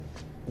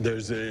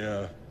There's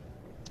dead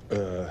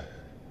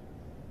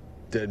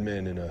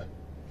man in a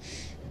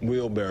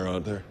wheelbarrow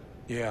out there.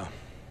 Yeah,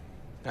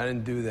 I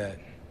didn't do that.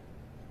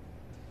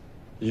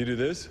 You do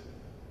this?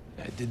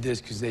 I did this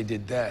because they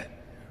did that.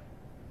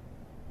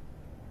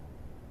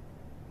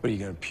 What, are you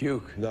gonna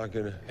puke? Not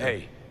gonna.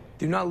 Hey,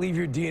 do not leave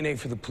your DNA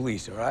for the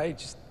police, all right?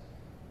 Just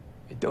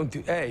don't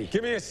do. Hey,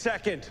 Give me a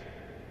second.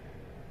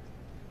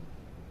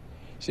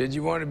 said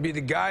you wanted to be the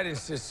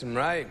guidance system,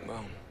 right?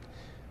 Well,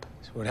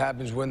 that's what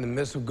happens when the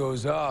missile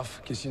goes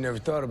off. Guess you never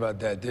thought about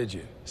that, did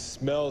you?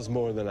 Smells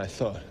more than I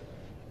thought.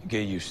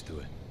 Get used to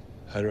it.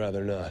 I'd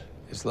rather not.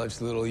 This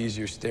life's a little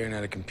easier staring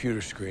at a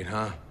computer screen,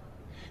 huh?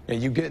 Now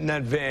you get in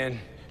that van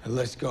and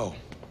let's go.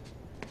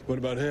 What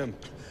about him?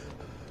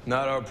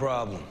 Not our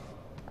problem.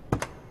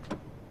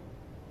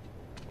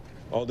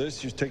 All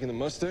this, you're taking the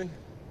Mustang?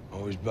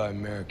 Always buy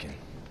American.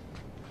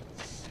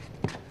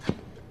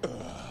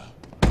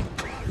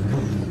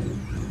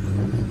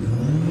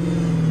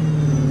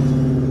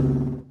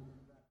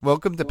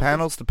 Welcome to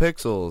Panels to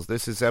Pixels.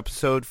 This is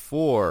episode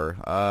 4.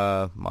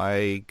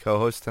 My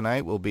co-host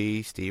tonight will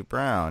be Steve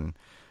Brown.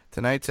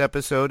 Tonight's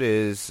episode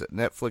is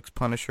Netflix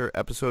Punisher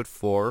episode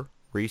 4,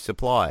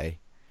 Resupply.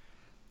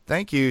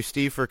 Thank you,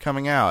 Steve, for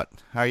coming out.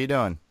 How are you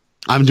doing?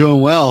 I'm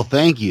doing well.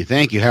 Thank you.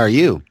 How are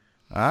you?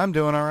 I'm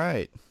doing all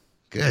right.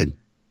 Good.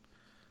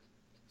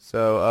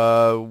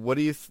 So, what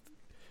do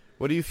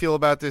you feel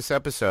about this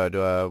episode?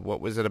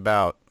 What was it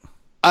about?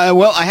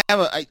 Well,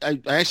 I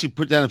actually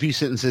put down a few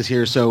sentences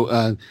here.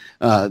 So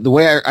the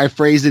way I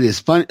phrased it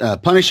is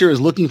Punisher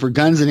is looking for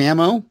guns and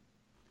ammo.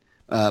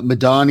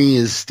 Madani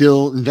is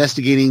still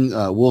investigating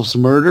Wolf's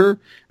murder.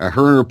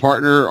 Her and her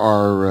partner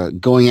are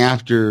going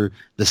after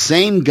the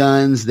same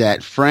guns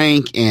that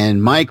Frank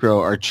and Micro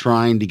are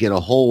trying to get a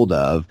hold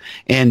of.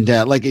 And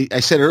like I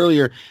said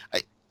earlier,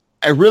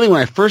 I really,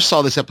 when I first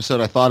saw this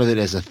episode, I thought of it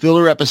as a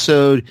filler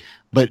episode.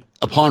 But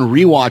upon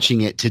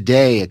rewatching it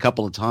today a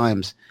couple of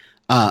times,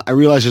 I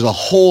realized there's a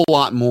whole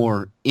lot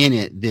more in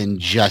it than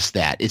just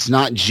that. It's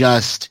not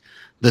just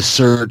the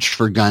search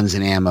for guns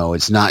and ammo.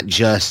 It's not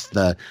just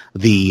the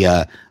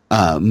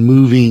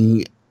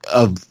moving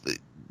of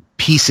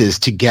pieces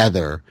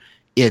together.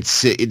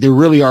 There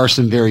really are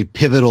some very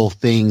pivotal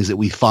things that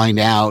we find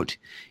out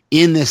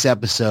in this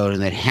episode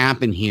and that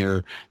happen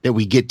here that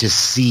we get to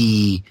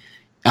see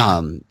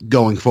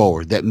going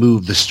forward, that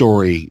move the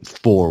story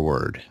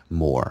forward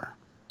more.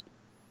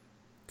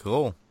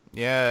 Cool.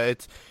 Yeah,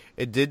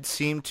 it did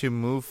seem to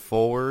move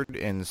forward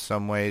in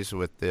some ways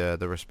with the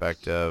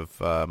respect of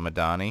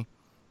Madani.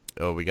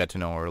 Oh, we got to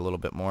know her a little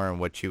bit more and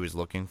what she was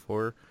looking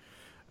for.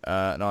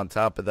 And on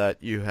top of that,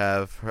 you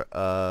have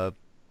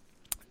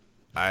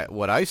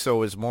what I saw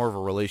was more of a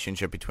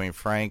relationship between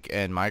Frank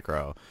and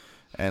Micro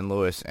and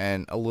Lewis,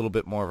 and a little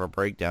bit more of a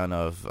breakdown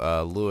of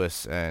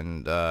Lewis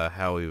and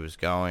how he was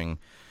going,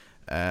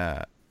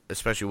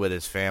 especially with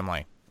his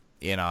family.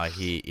 You know,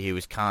 he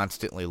was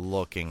constantly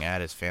looking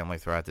at his family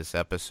throughout this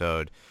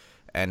episode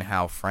and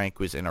how Frank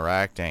was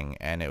interacting,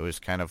 and it was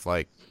kind of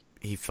like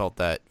he felt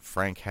that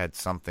Frank had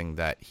something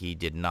that he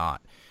did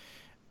not,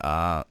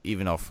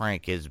 even though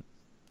Frank is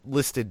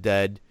listed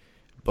dead,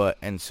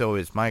 and so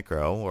is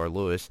Micro, or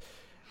Lewis.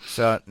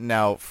 So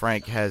now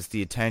Frank has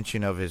the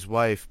attention of his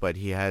wife, but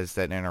he has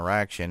that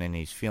interaction, and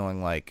he's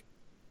feeling like,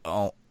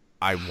 oh,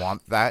 I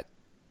want that.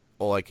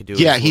 All I could do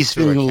is look he's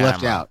through a feeling left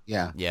camera.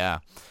 out. Yeah.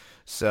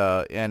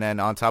 So, and then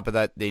on top of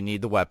that, they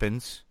need the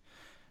weapons.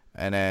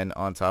 And then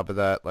on top of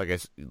that,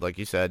 like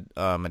you said,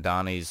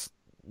 Madani's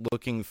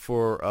looking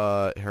for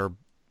her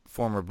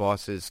former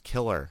boss's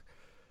killer,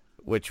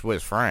 which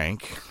was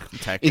Frank.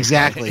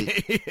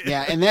 Exactly.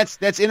 Yeah, and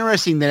that's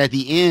interesting that at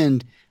the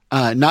end,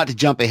 not to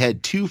jump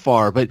ahead too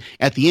far, but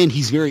at the end,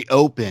 he's very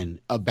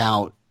open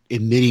about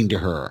admitting to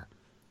her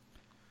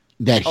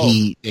that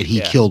he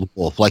killed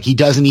Wolf. Like, he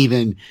doesn't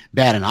even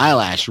bat an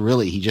eyelash,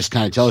 really. He just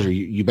kind of tells her,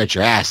 you bet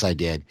your ass I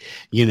did,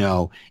 you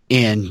know.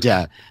 And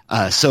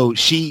so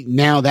she,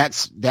 now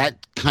that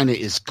kind of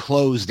is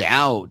closed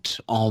out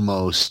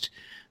almost,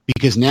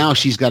 because now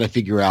she's got to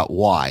figure out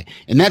why.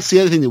 And that's the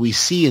other thing that we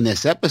see in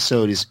this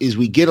episode is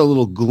we get a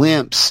little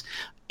glimpse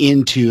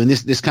into, and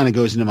this kind of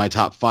goes into my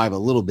top 5 a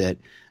little bit,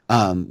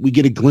 we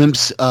get a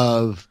glimpse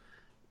of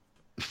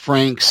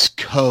Frank's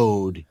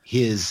code,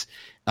 his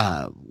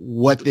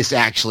what this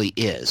actually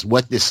is,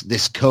 what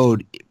this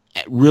code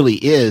really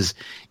is.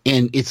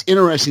 And it's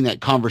interesting,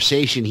 that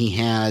conversation he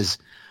has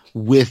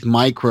with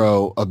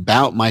Micro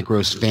about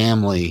Micro's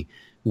family,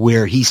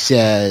 where he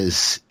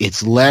says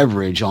it's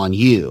leverage on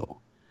you.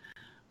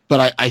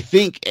 But I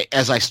think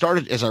as I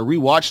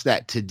rewatched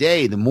that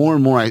today, the more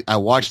and more I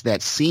watched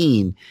that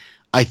scene,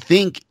 I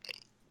think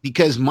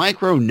because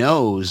Micro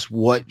knows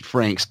what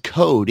Frank's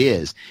code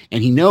is,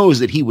 and he knows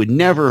that he would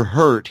never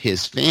hurt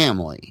his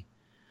family.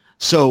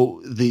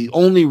 So the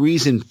only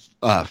reason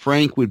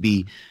Frank would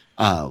be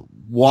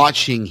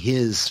watching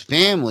his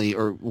family,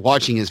 or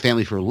watching his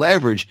family for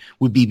leverage,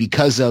 would be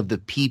because of the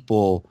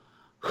people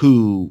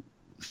who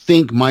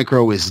think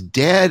Micro is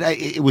dead.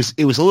 It was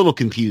a little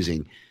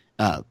confusing,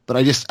 but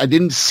I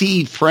didn't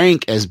see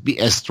Frank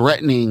as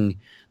threatening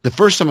the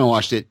first time I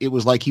watched it, it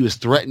was like he was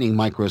threatening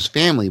Micro's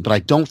family, but I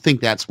don't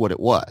think that's what it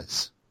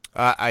was.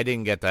 I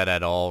didn't get that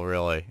at all,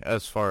 really,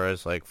 as far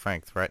as like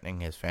Frank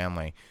threatening his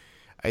family.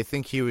 I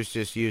think he was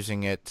just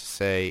using it to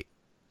say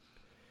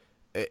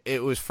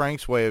it was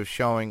Frank's way of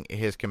showing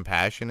his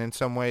compassion in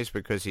some ways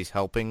because he's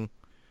helping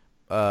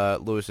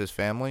Lewis's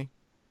family,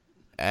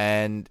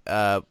 and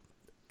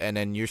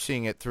then you're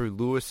seeing it through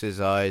Lewis's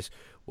eyes,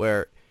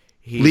 where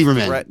he's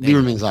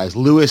Lieberman's eyes.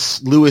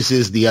 Lewis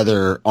is the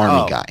other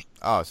army guy.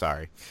 Oh,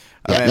 sorry.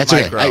 Yeah, that's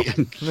Micro.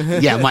 okay.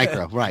 Yeah,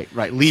 Micro. Right.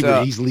 He's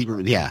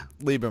Lieberman. Yeah,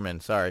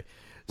 Lieberman. Sorry.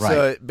 Right.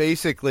 So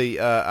basically,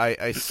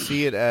 I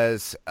see it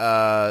as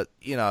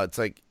it's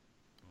like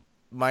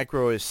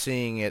Micro is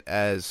seeing it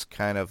as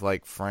kind of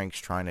like Frank's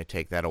trying to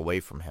take that away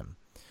from him.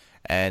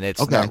 And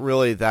it's not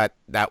really that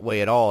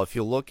way at all. If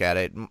you look at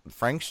it,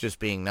 Frank's just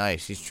being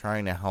nice. He's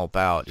trying to help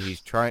out.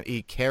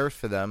 He cares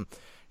for them,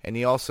 and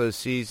he also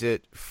sees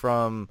it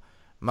from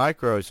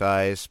Micro's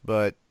eyes.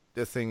 But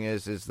the thing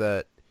is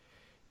that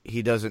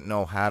he doesn't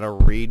know how to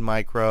read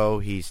Micro.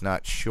 He's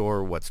not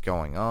sure what's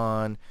going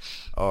on,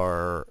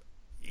 or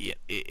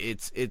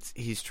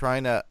he's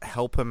trying to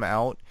help him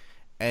out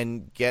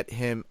and get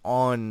him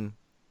on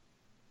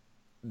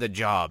the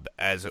job,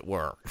 as it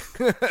were.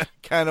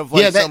 Kind of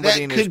like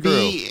somebody in his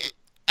crew. Be,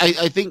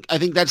 I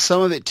think that's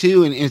some of it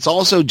too, and it's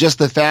also just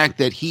the fact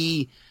that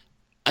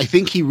I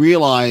think he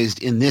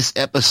realized in this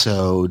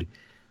episode,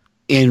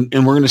 and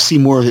we're going to see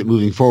more of it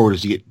moving forward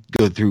as you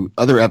go through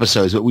other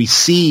episodes, but we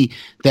see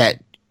that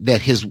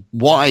his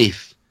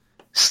wife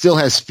still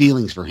has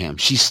feelings for him.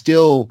 She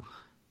still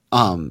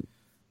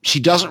she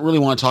doesn't really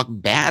want to talk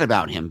bad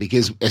about him,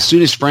 because as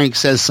soon as Frank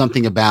says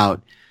something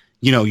about,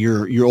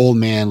 your old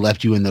man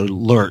left you in the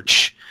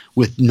lurch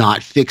with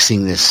not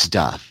fixing this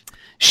stuff,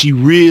 she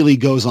really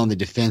goes on the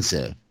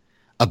defensive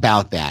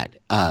about that,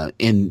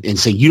 and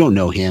saying, you don't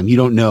know him, you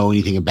don't know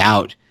anything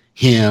about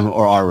him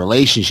or our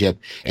relationship.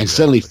 And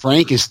suddenly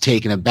Frank is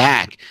taken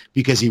aback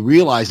because he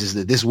realizes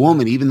that this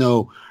woman, even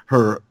though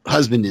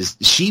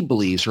she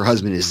believes her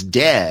husband is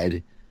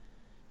dead,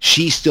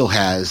 she still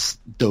has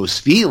those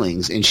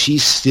feelings, and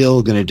she's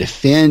still going to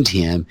defend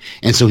him.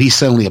 And so he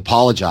suddenly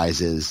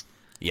apologizes,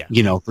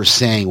 for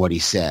saying what he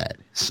said.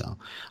 So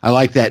I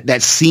like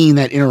that scene,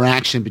 that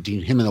interaction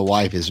between him and the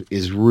wife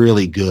is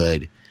really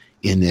good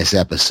in this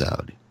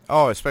episode.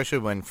 Oh, especially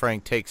when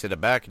Frank takes it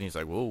aback and he's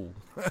like, whoa,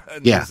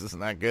 this is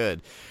not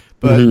good.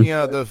 But,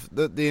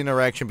 the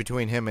interaction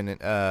between him and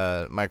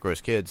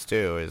Micro's kids,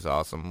 too, is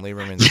awesome.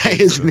 Lieberman's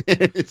kids.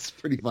 It's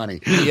pretty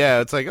funny.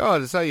 Yeah, it's like, oh,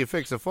 this is how you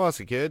fix a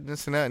faucet, kid.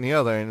 This and that and the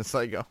other. And it's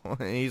like, oh,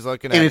 and he's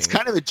looking at And it's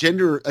kind of a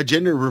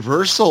gender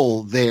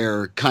reversal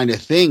there kind of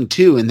thing,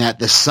 too, in that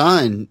the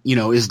son,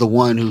 is the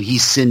one who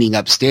he's sending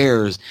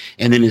upstairs,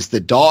 and then it's the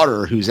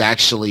daughter who's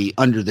actually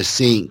under the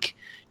sink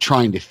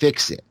trying to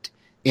fix it.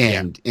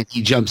 And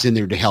he jumps in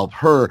there to help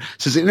her.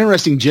 So it's an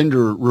interesting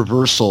gender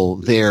reversal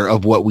there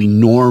of what we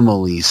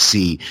normally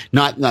see.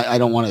 Not I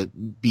don't want to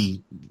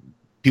be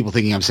people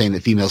thinking I'm saying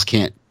that females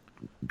can't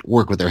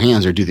work with their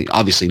hands or do things.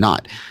 Obviously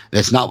not.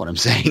 That's not what I'm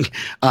saying.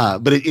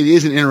 But it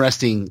is an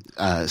interesting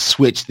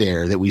switch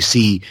there that we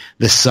see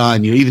the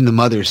son. Even the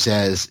mother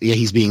says, yeah,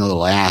 he's being a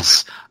little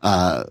ass,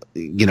 kind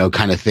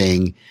of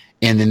thing.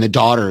 And then the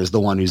daughter is the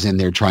one who's in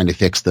there trying to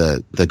fix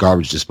the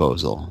garbage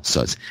disposal.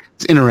 So it's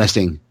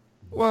interesting.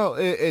 Well,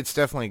 it's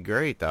definitely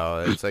great,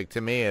 though. It's like,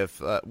 to me,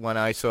 if when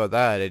I saw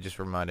that, it just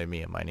reminded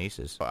me of my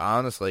nieces.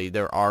 Honestly,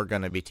 there are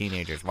going to be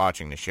teenagers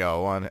watching the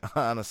show,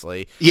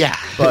 honestly. Yeah.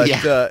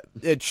 But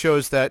it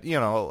shows that,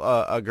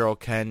 a girl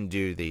can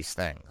do these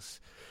things.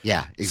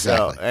 Yeah,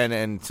 exactly. So,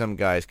 and some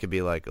guys could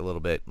be like a little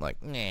bit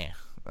like, nah.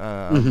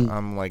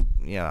 I'm like,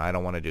 I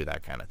don't want to do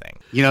that kind of thing.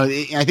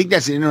 I think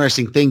that's an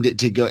interesting thing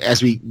to go,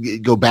 as we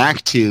go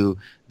back to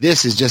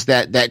this, is just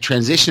that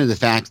transition of the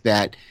fact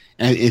that,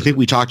 and I think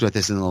we talked about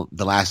this in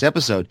the last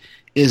episode,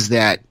 is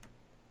that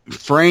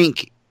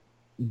Frank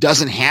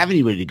doesn't have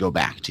anybody to go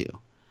back to.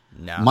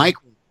 No. Mike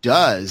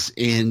does,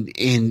 and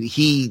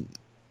he,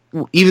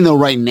 even though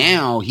right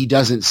now he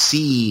doesn't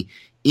see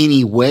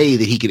any way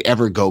that he could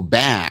ever go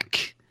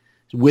back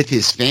with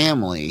his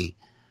family,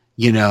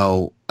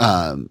 it's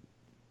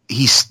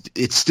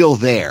still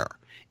there.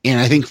 And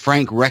I think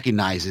Frank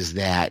recognizes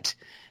that,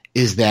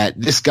 is that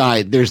this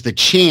guy, there's the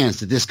chance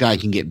that this guy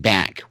can get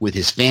back with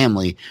his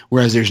family,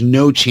 whereas there's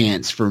no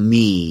chance for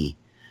me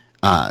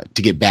to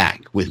get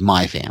back with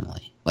my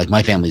family. Like,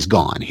 my family's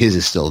gone. His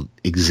is still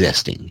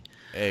existing.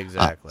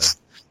 Exactly.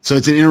 So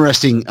it's an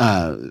interesting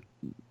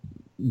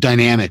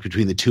dynamic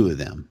between the two of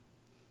them.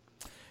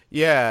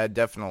 Yeah, it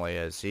definitely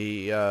is.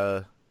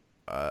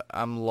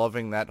 I'm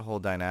loving that whole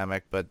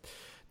dynamic, but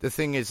the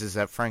thing is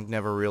that Frank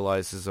never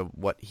realizes of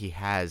what he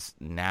has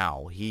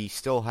now. He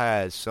still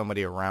has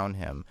somebody around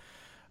him.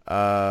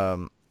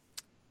 What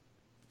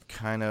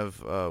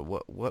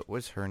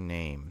was her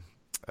name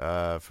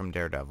from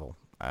Daredevil?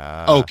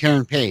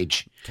 Karen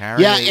Page.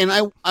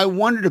 And I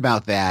wondered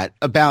about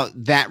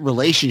that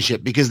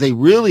relationship, because they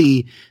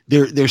really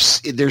there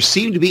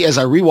seemed to be, as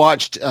I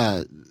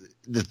rewatched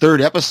the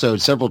third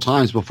episode several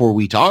times before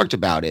we talked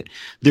about it,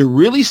 there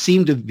really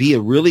seemed to be a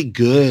really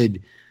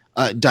good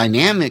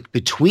dynamic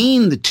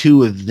between the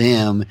two of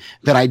them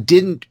that I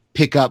didn't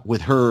pick up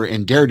with her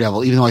and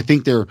Daredevil, even though I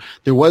think there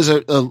was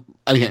I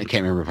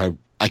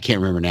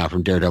can't remember now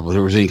from Daredevil if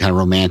there was any kind of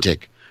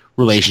romantic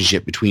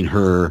relationship between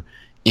her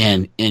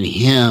and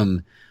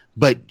him,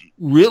 but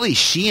really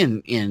she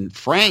and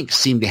Frank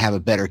seemed to have a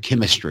better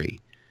chemistry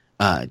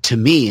to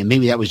me, and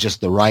maybe that was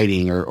just the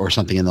writing or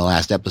something in the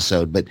last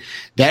episode, but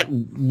that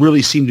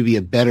really seemed to be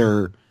a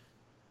better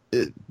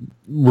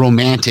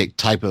romantic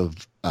type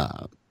of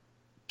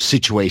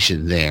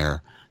situation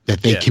there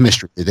that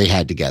chemistry that they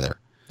had together.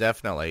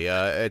 Definitely.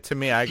 To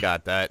me, I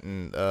got that,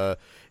 and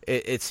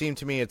it seemed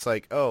to me it's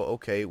like, oh,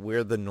 okay,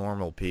 we're the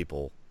normal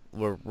people.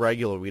 We're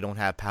regular. We don't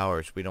have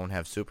powers. We don't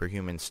have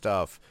superhuman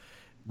stuff.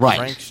 Right.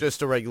 Frank's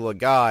just a regular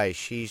guy.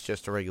 She's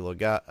just a regular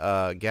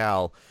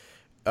gal.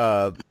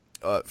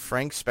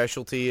 Frank's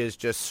specialty is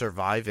just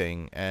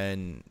surviving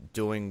and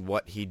doing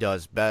what he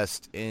does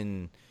best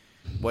in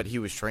what he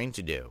was trained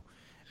to do.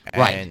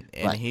 And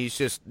he's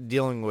just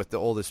dealing with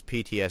all this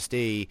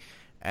PTSD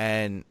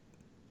and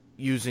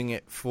using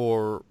it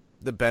for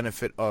the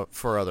benefit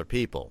for other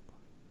people.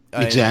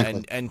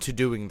 Exactly. And to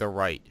doing the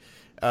right.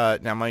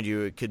 Now, mind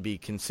you, it could be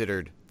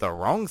considered the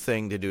wrong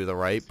thing to do the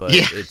right, but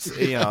it's,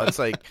 it's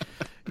like,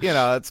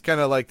 it's kind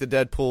of like the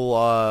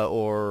Deadpool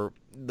or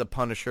the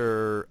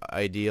Punisher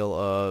ideal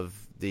of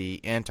the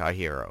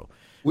anti-hero.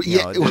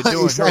 They're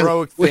doing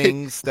heroic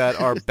things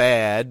that are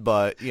bad,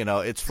 but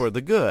it's for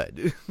the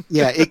good.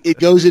 Yeah, it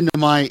goes into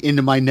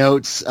my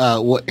notes.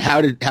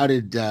 How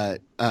did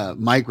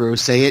Micro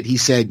say it? He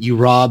said, "You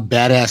rob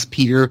badass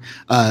Peter,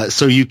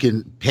 so you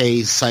can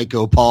pay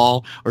Psycho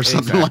Paul," or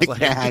something like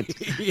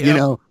that.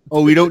 Yep.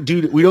 We don't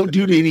do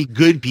to any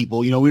good people.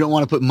 We don't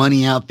want to put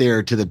money out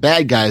there to the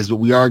bad guys, but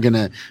we are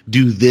gonna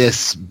do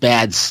this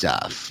bad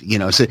stuff.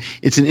 So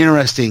it's an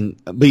interesting.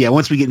 But yeah,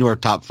 once we get into our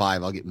top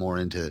 5, I'll get more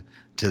into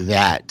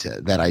that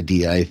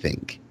idea, I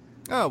think.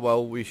 Oh,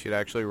 well, we should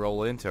actually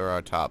roll into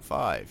our top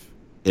 5.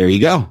 There you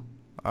go.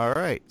 All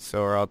right,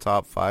 so our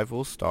top 5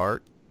 will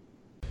start.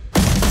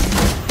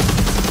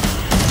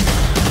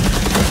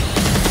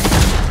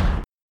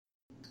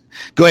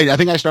 Go ahead. I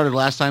think I started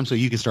last time, so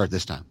you can start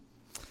this time.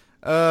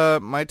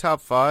 My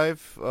top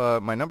 5,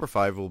 my number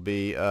 5 will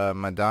be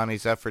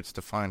Madani's efforts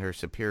to find her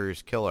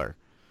superior's killer.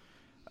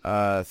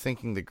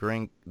 Thinking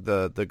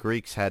the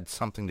Greeks had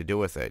something to do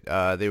with it.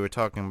 They were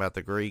talking about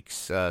the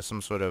Greeks,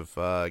 some sort of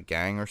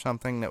gang or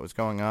something that was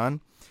going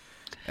on.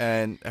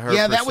 And her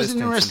that was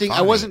interesting.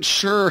 I wasn't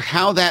sure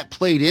how that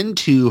played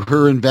into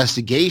her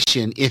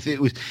investigation. If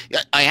it was,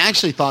 I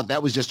actually thought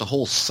that was just a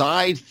whole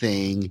side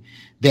thing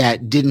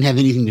that didn't have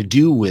anything to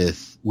do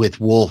with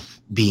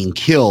Wolf being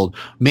killed.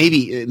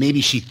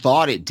 Maybe she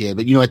thought it did,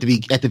 but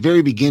at the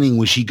very beginning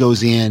when she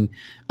goes in,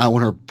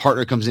 when her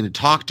partner comes in to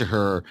talk to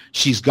her,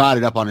 she's got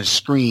it up on a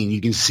screen.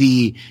 You can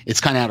see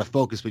it's kind of out of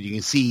focus, but you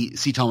can see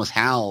Thomas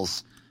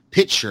Howell's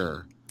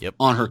picture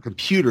on her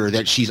computer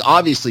that she's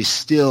obviously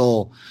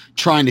still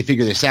trying to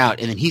figure this out.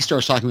 And then he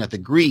starts talking about the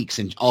Greeks,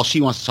 and all she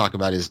wants to talk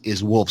about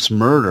is Wolf's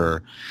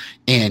murder.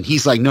 And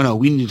he's like, no,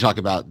 we need to talk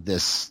about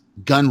this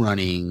gun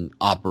running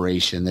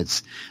operation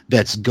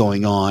that's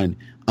going on.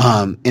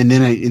 And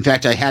then in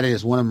fact, I had it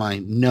as one of my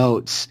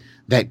notes,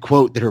 that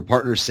quote that her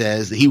partner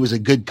says that he was a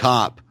good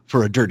cop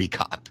for a dirty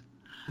cop.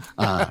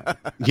 So I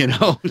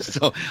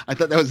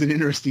thought that was an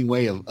interesting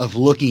way of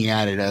looking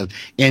at it.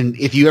 And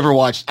if you ever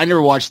watched, I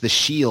never watched The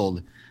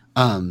Shield,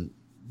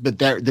 but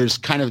there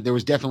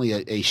was definitely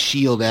a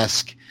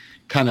Shield-esque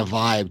kind of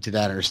vibe to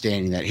that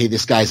understanding that, hey,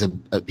 this guy's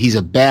he's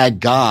a bad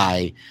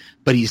guy,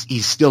 but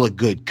he's still a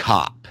good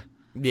cop.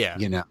 Yeah.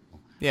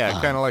 Yeah,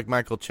 kind of like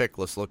Michael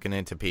Chiklis looking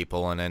into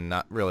people and then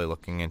not really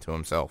looking into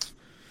himself.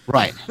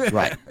 Right.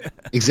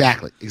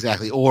 Exactly.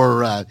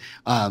 Or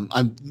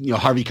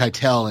Harvey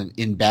Keitel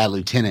in Bad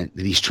Lieutenant,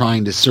 that he's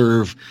trying to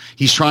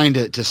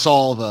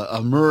solve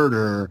a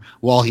murder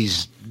while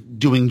he's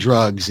doing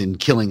drugs and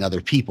killing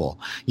other people,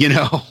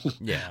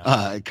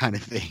 kind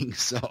of thing.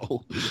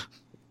 So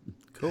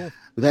cool.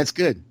 But that's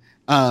good.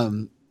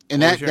 And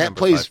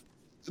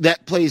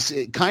that plays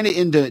kind of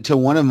into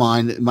one of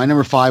mine. My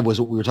number 5 was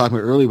what we were talking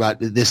about earlier about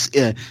this.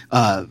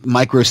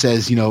 Micro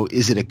says,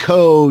 is it a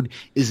code?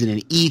 Is it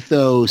an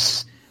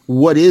ethos?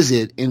 What is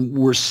it? And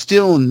we're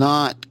still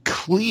not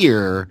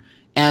clear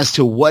as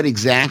to what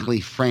exactly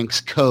Frank's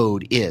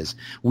code is.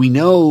 We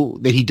know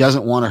that he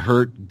doesn't want to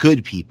hurt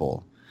good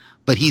people,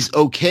 but he's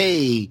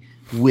okay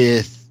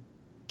with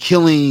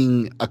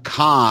killing a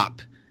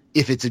cop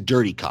if it's a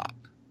dirty cop.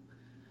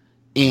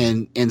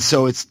 And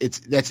so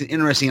that's an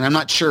interesting, and I'm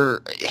not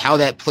sure how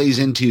that plays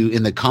in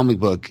the comic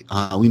book.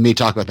 We may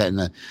talk about that in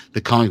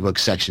the comic book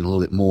section a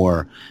little bit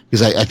more,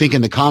 because I think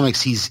in the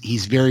comics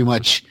he's very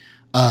much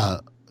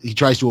he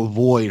tries to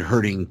avoid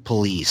hurting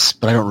police,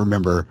 but I don't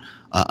remember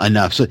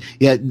enough. So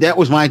yeah, that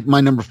was my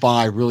number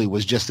 5. Really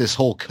was just this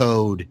whole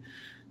code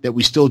that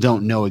we still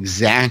don't know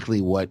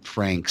exactly what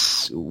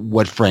Frank's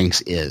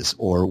is,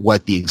 or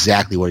what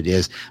it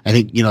is. I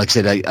think, like I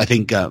said, I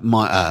think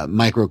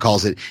Micro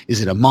calls it,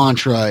 is it a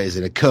mantra? Is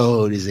it a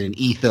code? Is it an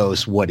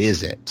ethos? What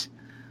is it?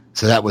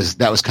 So that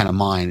was kind of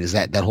mine, is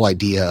that whole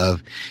idea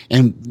of,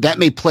 and that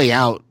may play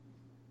out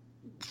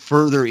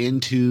further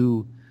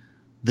into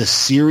the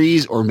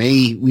series, or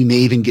we may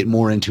even get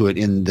more into it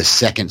in the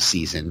second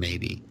season,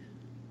 maybe.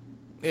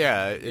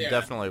 Yeah, it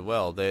definitely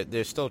will.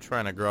 They're still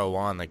trying to grow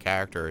on the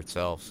character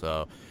itself,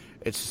 so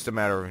it's just a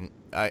matter of,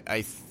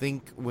 I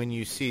think when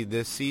you see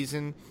this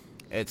season,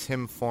 it's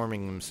him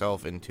forming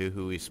himself into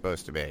who he's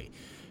supposed to be.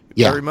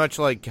 Yeah. Very much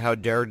like how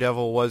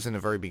Daredevil was in the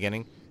very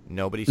beginning.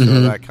 Nobody saw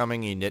that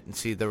coming. You didn't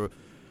see the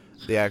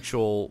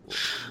actual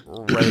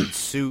red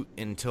suit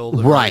until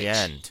the very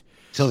end.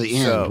 Till the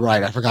end,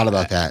 right. I forgot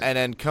about that. And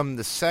then come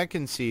the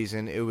second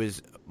season, it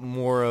was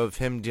more of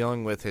him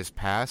dealing with his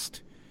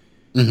past.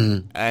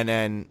 Mm-hmm.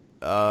 And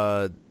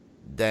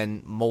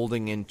then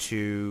molding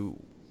into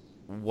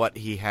what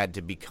he had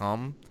to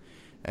become.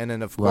 And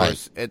then, of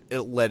course, it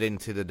led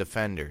into the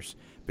Defenders.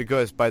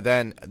 Because by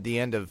then, the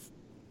end of,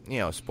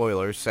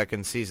 spoilers,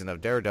 second season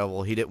of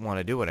Daredevil, he didn't want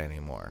to do it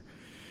anymore.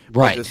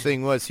 Right. But the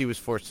thing was, he was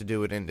forced to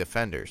do it in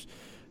Defenders.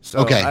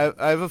 So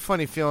I have a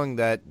funny feeling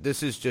that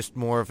this is just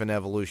more of an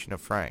evolution of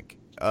Frank,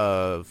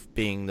 of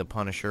being the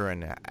Punisher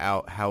and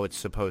how it's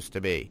supposed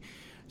to be.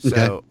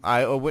 So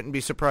I wouldn't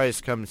be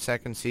surprised come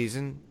second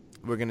season,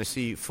 we're going to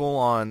see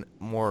full-on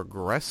more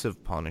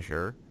aggressive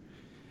Punisher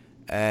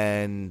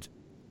and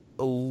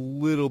a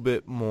little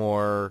bit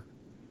more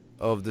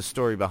of the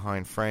story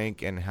behind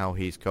Frank and how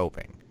he's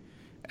coping.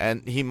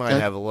 And he might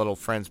have a little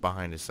friends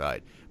behind his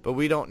side. But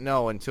we don't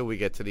know until we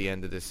get to the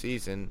end of the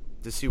season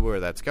to see where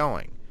that's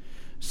going.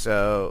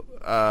 So,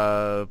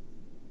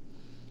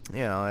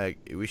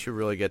 we should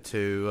really get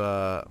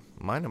to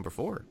my number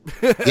 4.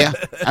 Yeah,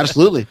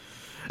 absolutely.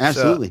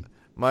 Absolutely. So,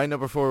 my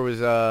number 4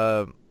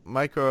 was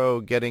Micro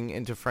getting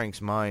into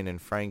Frank's mind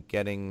and Frank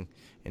getting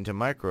into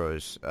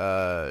Micro's,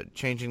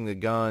 changing the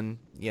gun,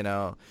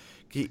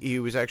 He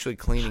was actually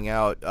cleaning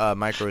out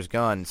Micro's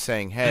gun,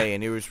 saying, hey,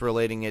 and he was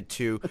relating it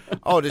to,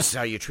 this is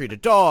how you treat a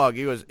dog.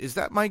 He goes, is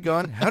that my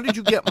gun? How did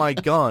you get my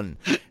gun?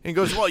 And he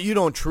goes, well, you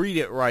don't treat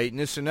it right and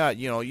this and that.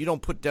 You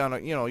don't put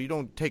down, you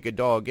don't take a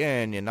dog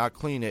in and not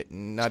clean it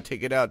and not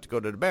take it out to go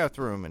to the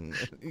bathroom. And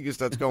he just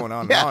starts going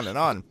on and on and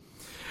on.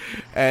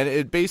 And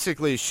it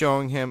basically is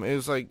showing him, it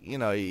was like, he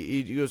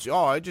goes,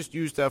 I just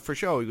used that for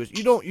show. He goes,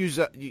 you don't use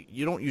that,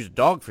 you don't use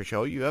dog for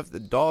show. You have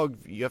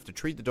to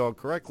treat the dog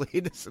correctly,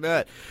 this and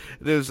that.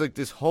 There's like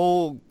this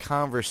whole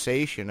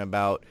conversation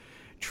about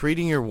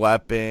treating your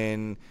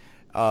weapon,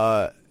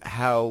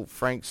 how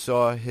Frank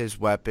saw his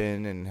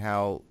weapon and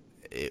how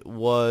it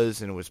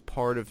was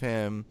part of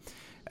him.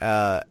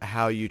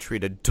 How you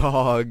treat a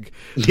dog.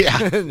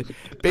 Yeah. And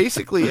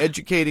basically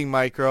educating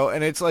Micro.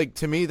 And it's like,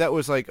 to me, that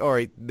was like, all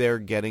right, they're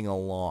getting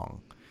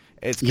along.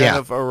 It's kind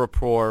of a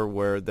rapport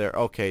where they're,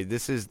 okay,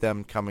 this is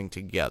them coming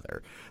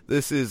together.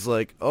 This is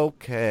like,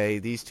 okay,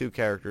 these two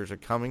characters are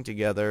coming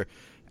together,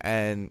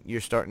 and you're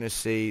starting to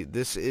see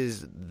this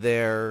is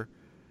their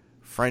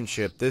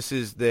friendship. This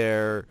is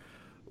their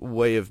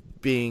way of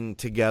being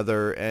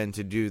together and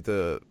to do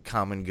the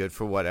common good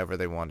for whatever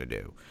they want to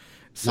do.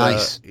 So,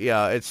 nice.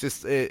 Yeah, it's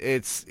just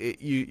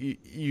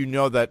you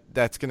know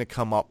that's going to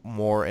come up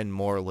more and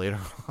more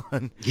later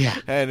on. Yeah,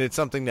 and it's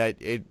something that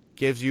it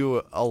gives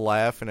you a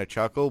laugh and a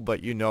chuckle,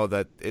 but you know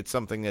that it's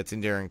something that's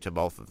endearing to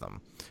both of them.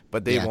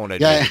 But they won't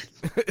admit.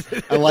 Yeah,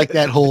 I like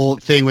that whole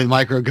thing when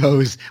Micro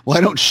goes, "Well,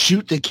 I don't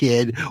shoot the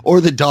kid or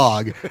the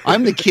dog.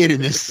 I'm the kid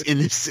in this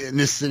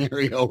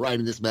scenario, right?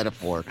 In this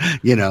metaphor,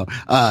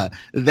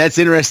 that's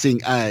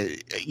interesting.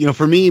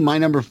 For me, my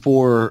number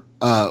 4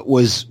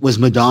 was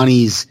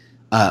Madani's.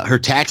 Her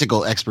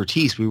tactical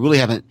expertise. We really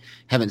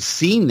haven't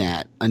seen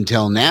that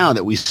until now,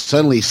 that we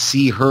suddenly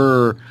see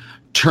her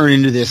turn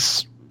into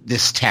this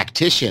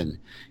tactician,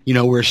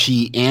 where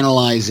she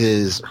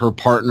analyzes her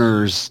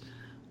partner's,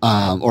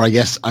 or I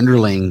guess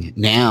underling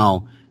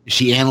now,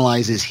 she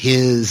analyzes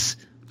his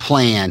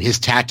plan, his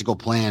tactical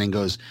plan, and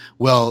goes,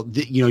 well,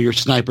 your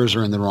snipers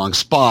are in the wrong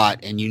spot,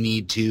 and you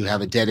need to have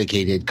a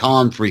dedicated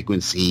comm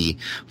frequency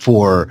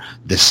for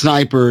the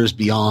snipers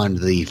beyond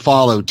the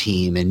follow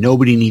team, and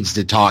nobody needs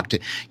to talk to.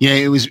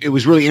 It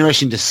was really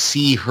interesting to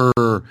see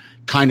her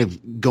kind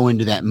of go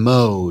into that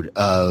mode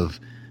of,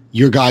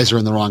 your guys are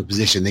in the wrong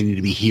position. They need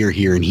to be here,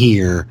 here, and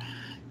here.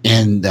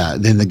 And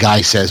then the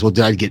guy says, well,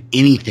 did I get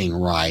anything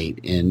right?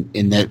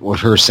 And that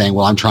was her saying,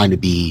 well, I'm trying to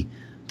be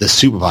the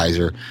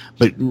supervisor.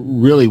 But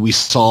really, we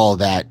saw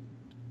that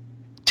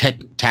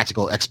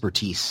tactical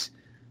expertise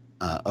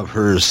of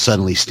hers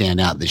suddenly stand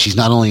out, that she's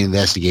not only an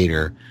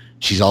investigator,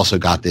 she's also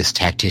got this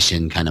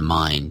tactician kind of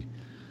mind.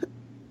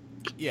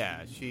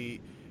 Yeah, she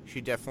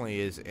definitely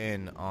is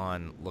in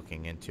on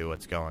looking into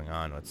what's going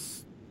on.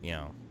 What's,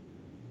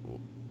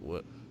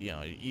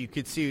 you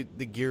could see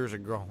the gears are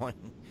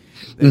growing.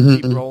 They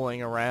keep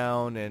rolling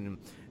around, and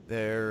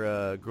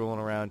they're grueling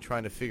around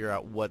trying to figure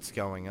out what's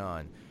going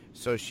on.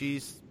 So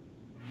she's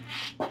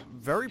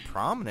very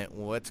prominent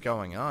what's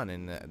going on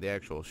in the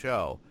actual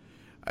show.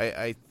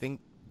 I think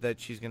that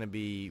she's going to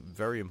be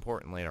very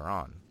important later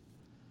on.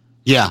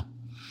 Yeah.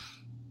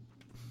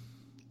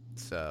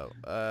 So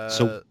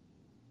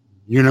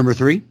your number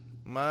 3?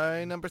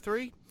 My number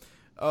 3?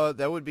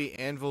 That would be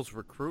Anvil's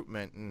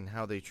recruitment and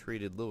how they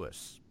treated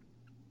Lewis.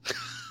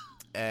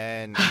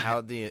 And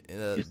how they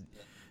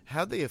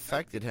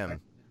affected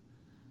him.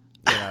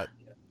 You know,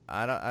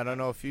 I don't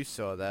know if you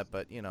saw that,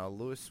 but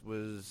Lewis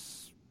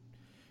was,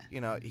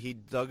 he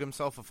dug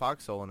himself a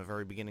foxhole in the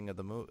very beginning of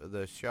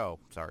the show.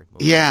 Sorry.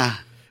 Movie. Yeah.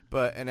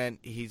 And then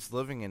he's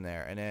living in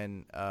there, and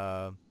then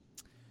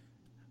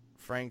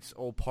Frank's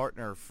old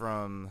partner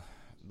from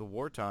the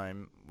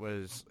wartime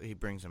he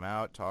brings him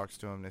out, talks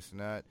to him, this and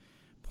that,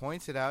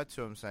 points it out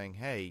to him, saying,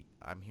 "Hey,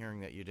 I'm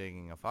hearing that you're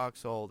digging a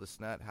foxhole, this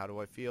and that. How do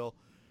I feel?"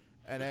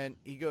 And then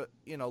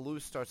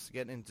Lewis starts to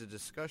get into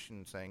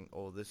discussion, saying,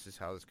 "Oh, this is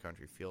how this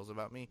country feels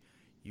about me.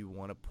 You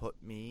want to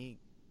put me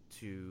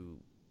to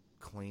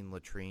clean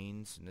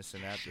latrines and this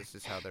and that. This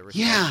is how they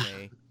respect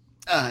me."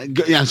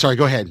 I'm sorry.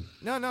 Go ahead.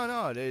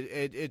 No.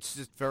 It's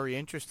just very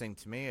interesting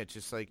to me. It's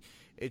just like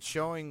it's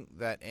showing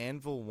that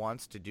Anvil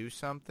wants to do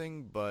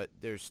something, but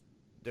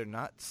they're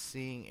not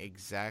seeing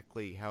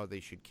exactly how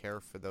they should care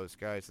for those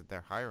guys that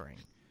they're hiring.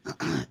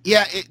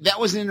 Yeah, that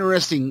was an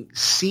interesting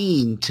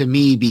scene to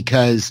me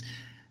because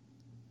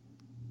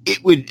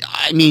it would.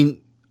 I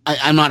mean,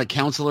 I'm not a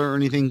counselor or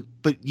anything,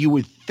 but you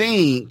would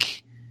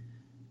think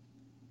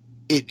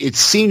it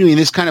seemed to me, and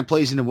this kind of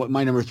plays into what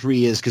my number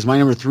 3 is, because my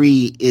number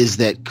 3 is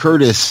that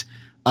Curtis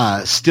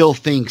still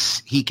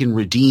thinks he can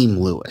redeem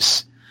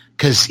Lewis,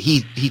 because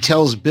he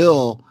tells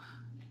Bill.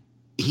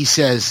 He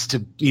says to,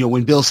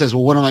 when Bill says,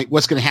 "Well,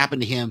 what's going to happen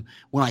to him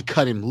when I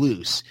cut him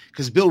loose?"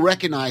 Because Bill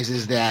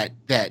recognizes that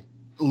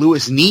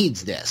Lewis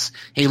needs this.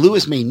 Hey,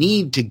 Lewis may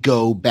need to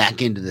go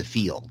back into the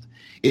field.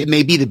 It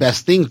may be the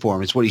best thing for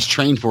him. It's what he's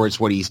trained for. It's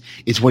what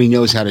he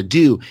knows how to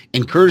do.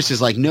 And Curtis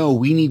is like, no,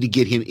 we need to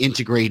get him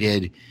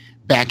integrated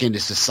back into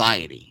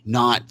society,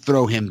 not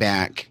throw him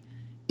back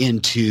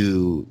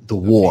into the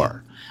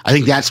war. I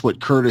think that's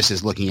what Curtis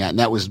is looking at, and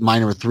that was my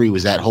number 3,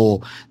 was that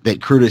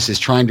Curtis is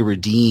trying to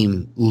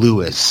redeem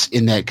Lewis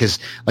in that, because,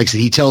 like I said,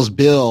 he tells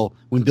Bill,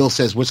 when Bill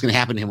says, "What's going to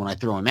happen to him when I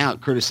throw him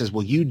out?" Curtis says,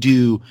 "Well, you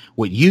do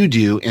what you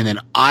do, and then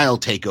I'll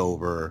take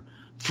over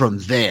from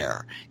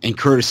there." And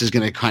Curtis is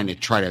going to kind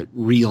of try to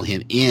reel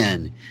him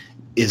in,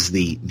 is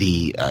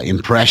the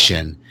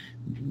impression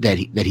that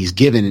he's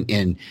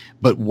given.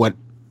 But what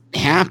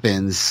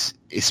happens,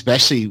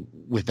 especially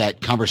with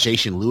that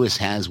conversation Lewis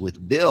has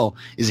with Bill,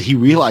 is that he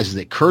realizes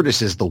that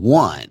Curtis is the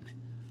one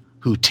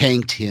who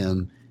tanked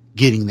him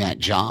getting that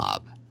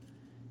job.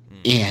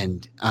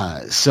 And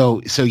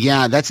so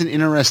yeah, that's an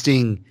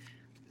interesting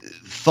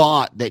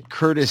thought, that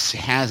Curtis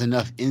has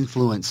enough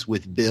influence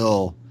with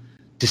Bill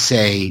to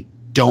say,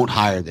 don't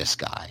hire this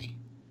guy.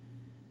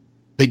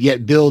 But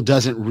yet Bill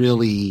doesn't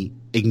really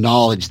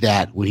acknowledge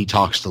that when he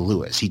talks to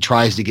Lewis. He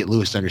tries to get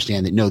Lewis to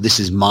understand that, no, this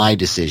is my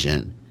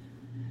decision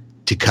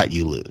to cut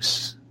you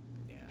loose.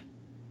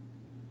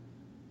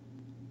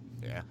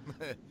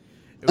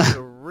 It was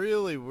a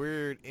really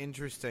weird,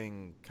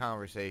 interesting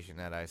conversation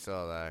that I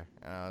saw there.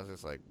 And I was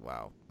just like,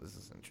 wow, this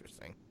is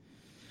interesting.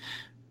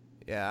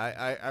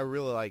 Yeah, I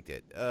really liked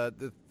it.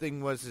 The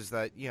thing is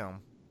that,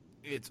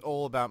 it's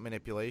all about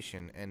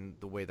manipulation and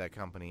the way that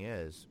company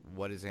is.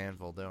 What is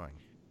Anvil doing?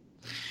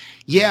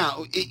 Yeah,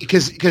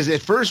 because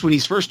at first, when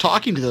he's first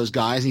talking to those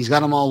guys, and he's got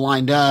them all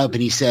lined up,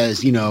 and he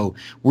says,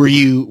 were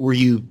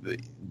you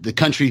the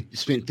country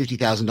spent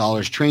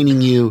 $50,000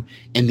 training you,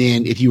 and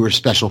then if you were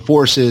special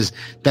forces,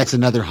 that's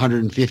another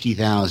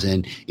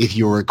 $150,000. If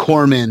you were a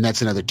corpsman, that's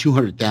another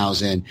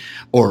 $200,000,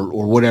 or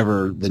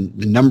whatever the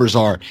numbers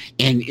are.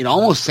 And it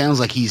almost sounds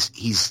like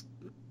he's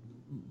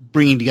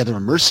bringing together a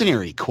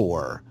mercenary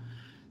corps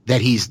that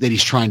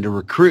he's trying to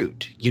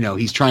recruit.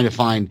 He's trying to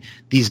find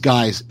these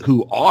guys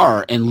who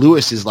are, and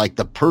Lewis is like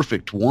the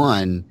perfect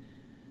one,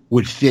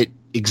 would fit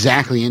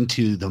exactly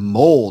into the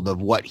mold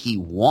of what he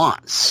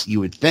wants, you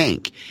would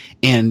think.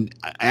 And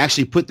I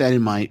actually put that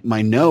in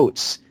my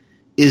notes,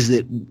 is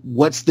that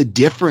what's the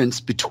difference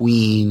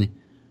between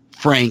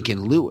Frank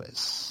and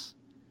Lewis?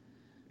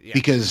 Yeah.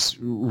 Because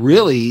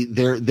really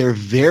they're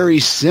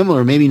very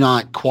similar. Maybe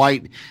not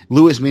quite.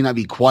 Lewis may not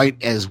be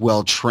quite as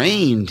well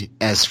trained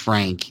as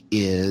Frank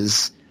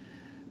is,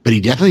 but he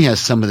definitely has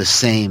some of the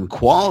same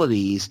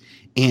qualities.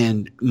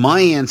 And my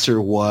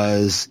answer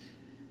was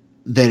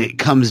that it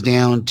comes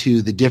down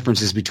to the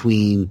differences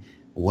between,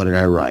 what did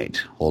I write?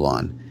 Hold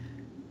on.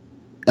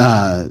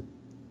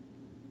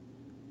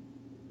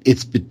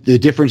 It's the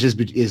difference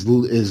is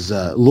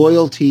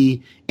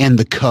loyalty, and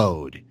the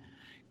code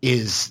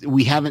is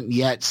we haven't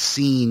yet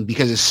seen,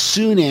 because as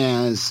soon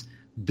as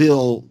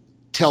Bill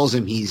tells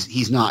him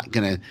he's not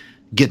going to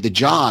get the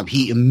job,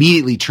 he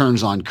immediately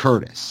turns on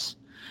Curtis.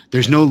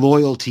 There's no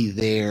loyalty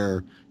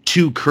there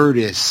to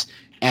Curtis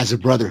as a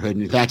brotherhood.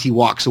 And in fact, he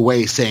walks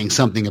away saying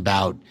something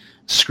about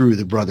screw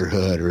the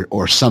brotherhood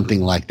or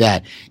something like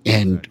that.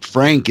 And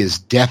Frank is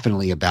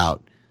definitely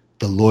about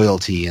the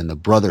loyalty and the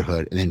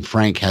brotherhood, and then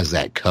Frank has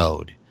that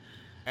code.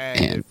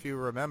 And if you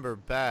remember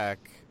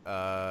back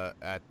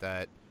at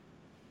that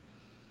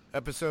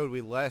episode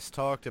we last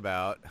talked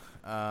about,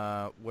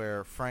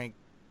 where Frank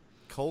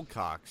cold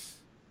cocks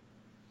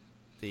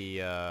the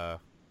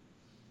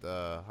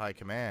high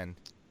command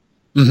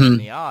in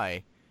the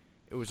eye,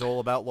 it was all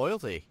about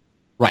loyalty.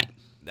 Right.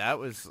 That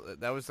was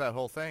that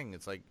whole thing.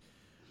 It's like,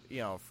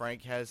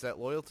 Frank has that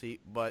loyalty,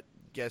 but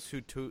guess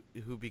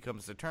who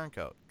becomes the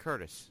turncoat?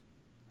 Curtis.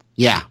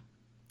 Yeah.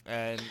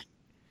 And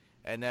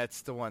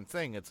that's the one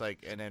thing. It's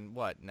like, and then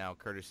what? Now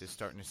Curtis is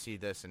starting to see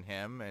this in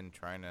him and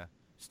trying to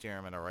steer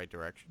him in the right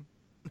direction.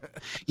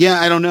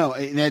 Yeah, I don't know.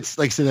 And that's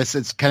like I said,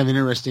 that's kind of an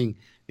interesting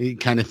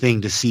kind of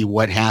thing to see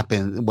what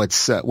happened,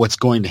 what's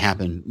going to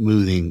happen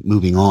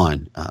moving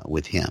on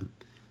with him.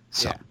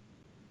 So.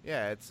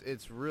 Yeah,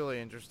 it's really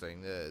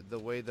interesting. The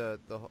way the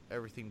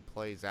everything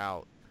plays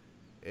out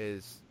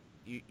is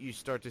you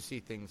start to see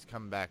things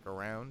come back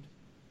around.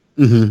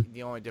 Mm-hmm.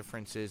 The only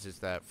difference is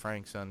that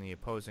Frank's on the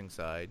opposing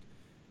side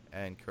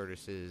and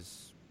Curtis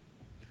is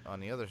on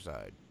the other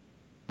side.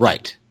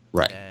 Right.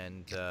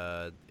 And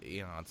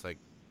it's like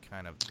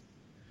kind of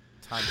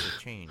times have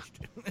changed.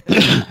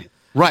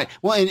 Right.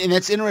 Well, and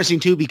that's interesting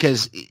too,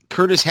 because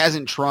Curtis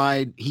hasn't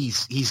tried.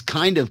 He's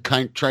kind of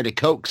tried to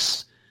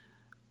coax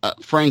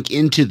Frank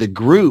into the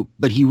group,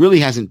 but he really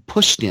hasn't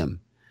pushed him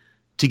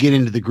to get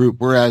into the group.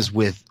 Whereas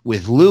with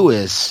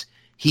Lewis,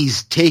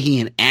 he's taking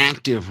an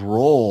active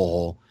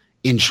role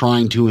in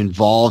trying to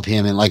involve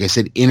him and, like I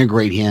said,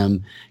 integrate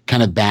him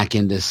kind of back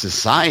into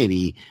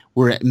society,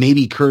 where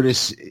maybe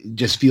Curtis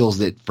just feels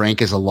that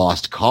Frank is a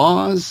lost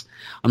cause.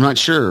 I'm not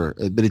sure,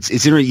 but it's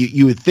interesting.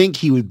 You would think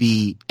he would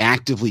be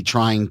actively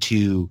trying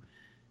to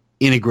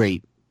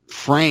integrate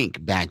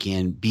Frank back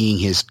in, being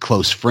his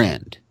close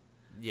friend.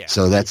 Yeah.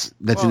 So that's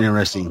an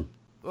interesting.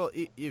 Well,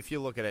 if you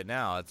look at it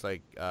now, it's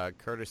like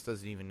Curtis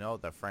doesn't even know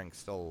that Frank's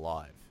still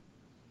alive.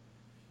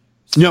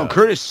 So, no,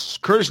 Curtis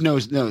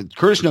knows. No,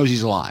 Curtis knows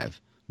he's alive.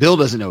 Bill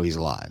doesn't know he's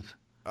alive.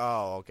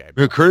 Oh, okay.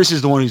 But Curtis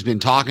is the one who's been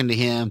talking to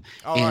him.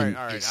 Oh, and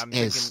all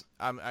right.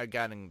 I'm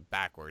getting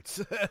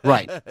backwards.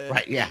 Right.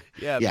 Yeah.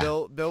 Yeah.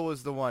 Bill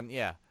was the one.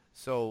 Yeah.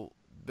 So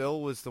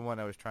Bill was the one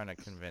I was trying to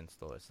convince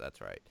Lewis. That's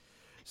right.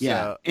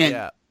 So,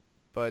 yeah.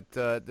 But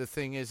the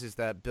thing is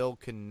that Bill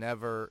can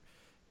never.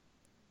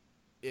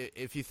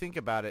 If you think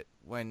about it,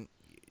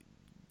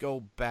 go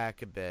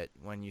back a bit,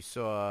 when you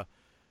saw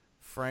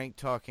Frank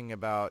talking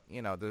about,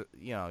 he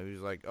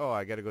was like, oh,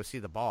 I got to go see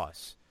the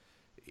boss.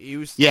 He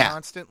was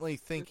constantly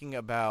thinking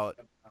about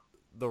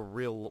the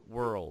real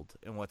world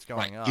and what's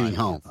going on.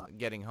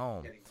 Getting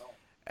home.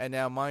 And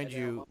now, mind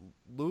you,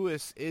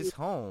 Lewis is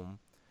home,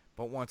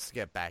 but wants to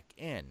get back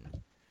in.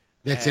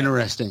 That's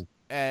interesting.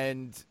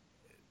 And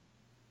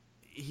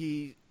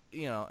he,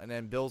 and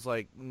then Bill's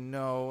like,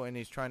 no, and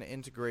he's trying to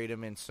integrate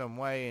him in some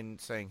way and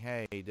saying,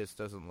 hey, this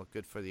doesn't look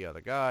good for the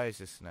other guys,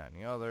 this and that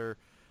and the other.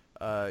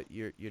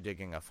 You're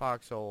digging a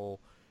foxhole.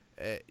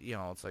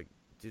 It's like,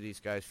 do these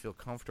guys feel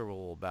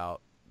comfortable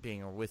about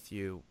being with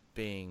you,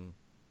 doing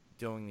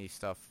these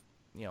stuff,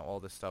 all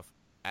this stuff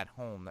at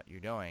home that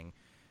you're doing,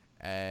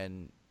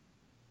 and,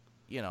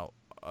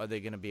 are they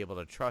going to be able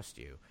to trust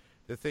you?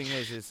 The thing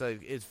is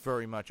like, it's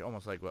very much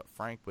almost like what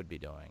Frank would be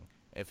doing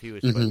if he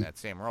was put in that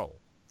same role.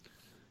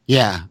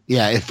 Yeah.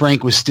 If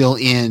Frank was still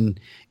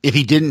if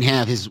he didn't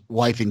have his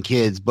wife and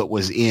kids, but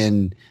was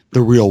in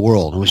the real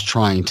world and was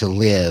trying to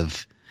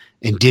live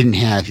and didn't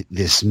have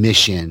this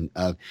mission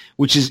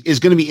which is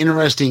going to be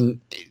interesting.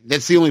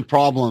 That's the only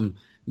problem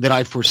that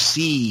I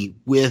foresee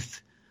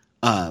with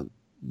the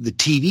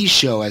TV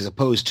show as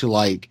opposed to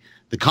like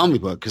the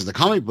comic book, because the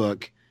comic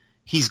book,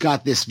 he's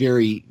got this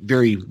very,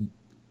 very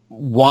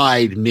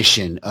wide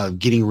mission of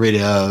getting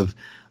rid of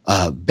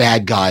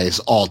bad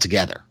guys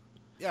altogether.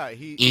 Yeah,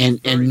 he's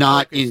and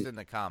not in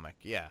the comic.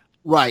 Yeah,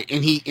 right.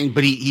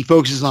 But he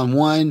focuses on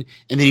one,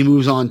 and then he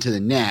moves on to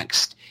the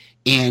next.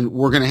 And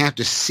we're going to have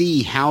to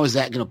see how is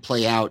that going to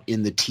play out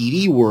in the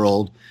TV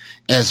world,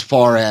 as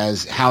far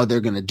as how they're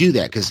going to do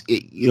that. Because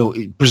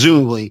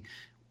presumably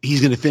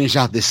he's going to finish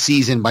out this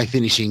season by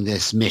finishing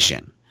this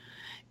mission,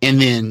 and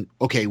then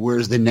okay,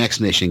 where's the next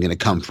mission going to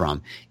come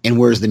from, and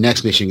where's the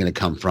next mission going to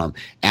come from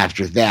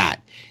after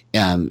that?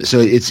 So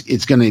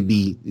it's going to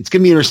be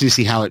interesting to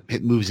see how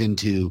it moves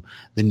into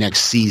the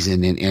next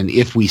season, and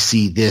if we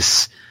see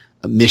this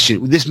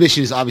mission. This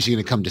mission is obviously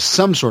going to come to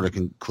some sort of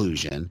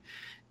conclusion.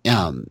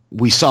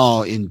 We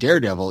saw in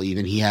Daredevil,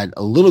 even he had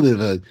a little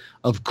bit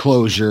of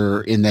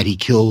closure in that he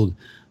killed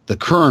the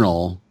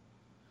Colonel,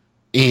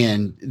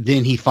 and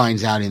then he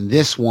finds out in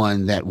this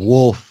one that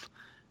Wolf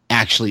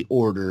actually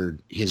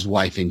ordered his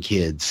wife and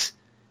kids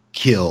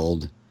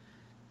killed.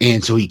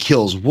 And so he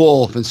kills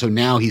Wolf, and so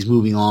now he's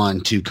moving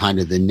on to kind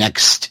of the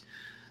next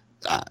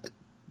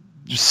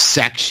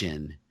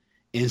section.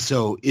 And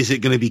so is it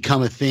going to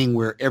become a thing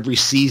where every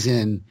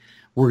season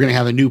we're going to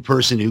have a new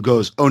person who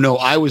goes, oh, no,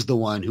 I was the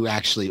one who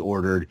actually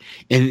ordered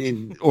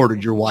and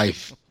ordered your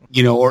wife,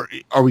 or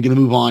are we going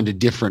to move on to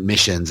different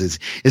missions? It's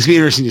going to be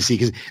interesting to see,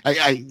 because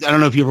I don't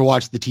know if you ever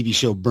watched the TV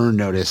show Burn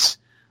Notice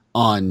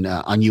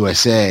on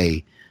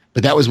USA.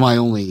 But that was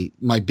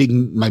my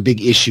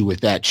big issue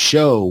with that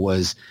show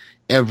was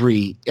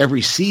every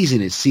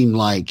season it seemed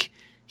like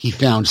he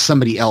found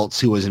somebody else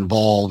who was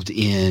involved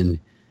in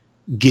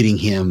getting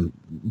him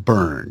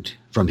burned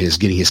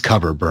getting his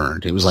cover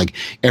burned. It was like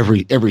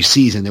every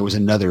season there was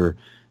another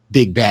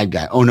big bad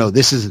guy. Oh no,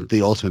 this isn't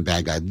the ultimate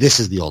bad guy. This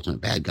is the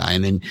ultimate bad guy.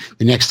 And then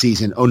the next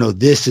season, oh no,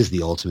 this is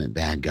the ultimate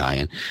bad guy.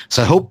 And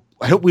so I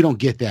hope we don't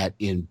get that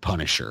in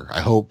Punisher. I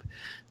hope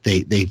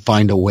they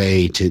find a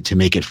way to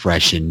make it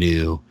fresh and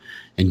new.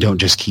 And don't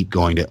just keep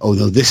going to, oh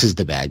no, this is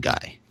the bad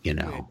guy, you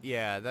know.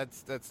 Yeah,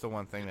 that's the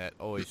one thing that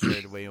always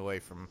strayed away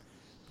from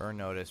Burn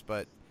Notice,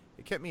 but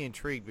it kept me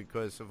intrigued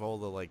because of all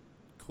the like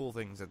cool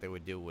things that they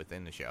would do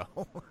within the show.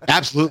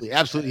 Absolutely,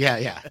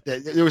 yeah.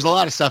 There was a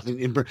lot of stuff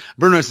in Burn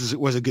Notice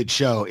was a good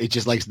show. It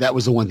just like that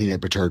was the one thing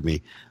that perturbed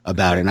me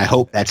about it, and I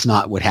hope that's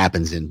not what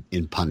happens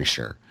in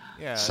Punisher.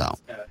 Yeah. So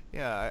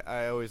yeah,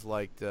 I always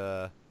liked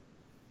Bruce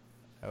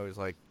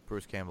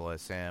Campbell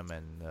as Sam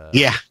and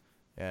yeah.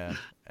 Yeah,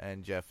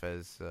 and Jeff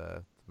as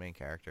the main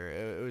character.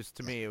 It was,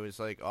 to me, it was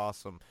like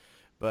awesome,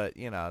 but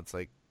it's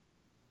like,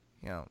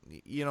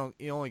 you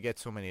only get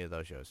so many of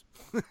those shows.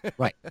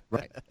 Right.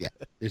 Yeah,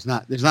 there's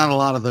not a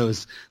lot of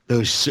those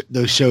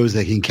shows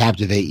that can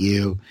captivate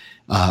you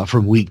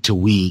from week to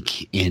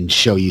week and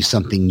show you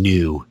something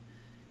new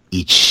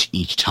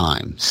each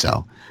time.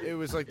 So it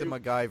was like the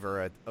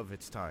MacGyver of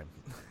its time.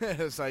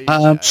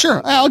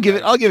 Sure, I'll give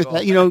it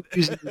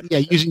that.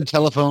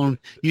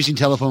 Using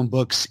telephone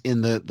books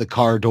in the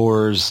car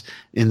doors,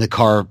 in the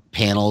car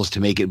panels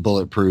to make it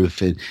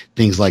bulletproof and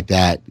things like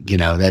that.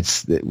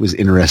 It was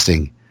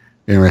interesting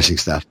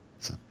stuff.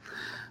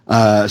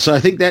 So I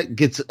think that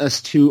gets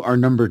us to our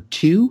number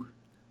 2.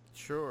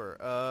 Sure.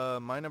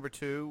 My number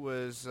 2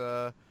 was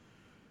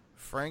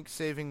Frank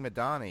saving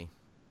Madani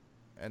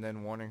and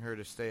then warning her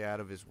to stay out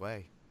of his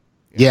way.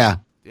 Yeah.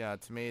 Yeah,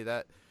 to me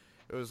that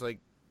it was like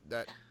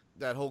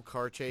that whole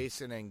car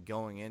chase and then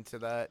going into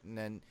that and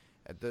then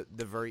at the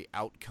very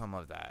outcome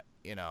of that,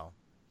 yeah.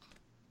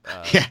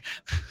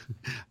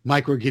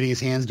 Micro getting his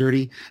hands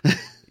dirty.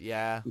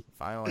 Yeah,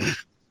 finally.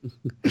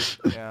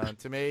 Yeah,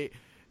 to me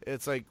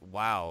it's like,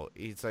 wow.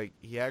 It's like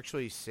he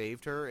actually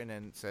saved her and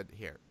then said,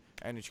 here.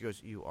 And then she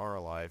goes, you are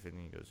alive. And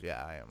he goes,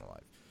 yeah, I am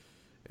alive.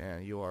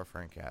 And you are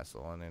Frank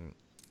Castle. And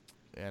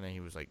then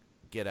he was like,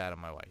 get out of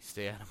my way.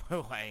 Stay out of my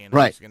way. And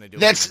right. I'm just gonna do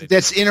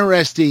that's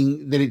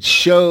interesting that it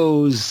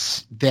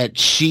shows that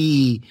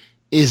she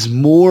is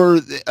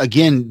more,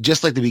 again,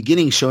 just like the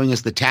beginning showing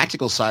us the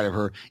tactical side of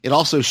her, it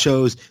also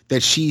shows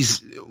that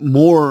she's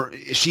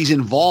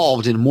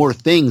involved in more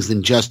things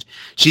than just,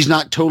 she's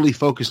not totally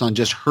focused on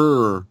just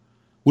her,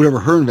 whatever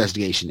her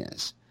investigation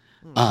is.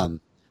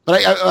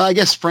 But I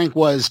guess Frank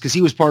was, because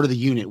he was part of the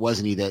unit,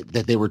 wasn't he?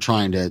 That they were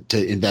trying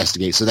to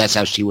investigate. So that's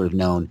how she would have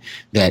known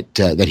that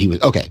he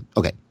was okay.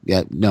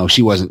 Yeah, no,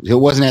 she wasn't. It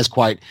wasn't as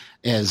quite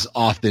as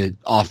off the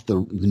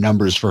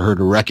numbers for her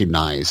to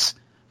recognize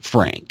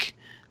Frank.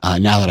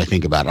 Now that I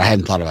think about it, I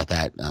hadn't thought about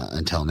that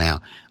until now.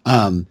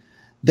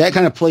 That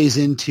kind of plays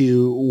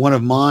into one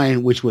of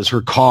mine, which was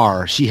her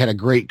car. She had a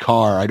great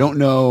car. I don't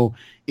know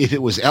if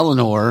it was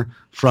Eleanor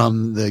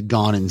from the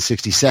Gone in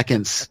 60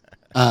 Seconds.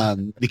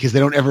 Because they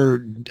don't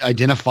ever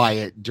identify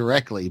it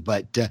directly,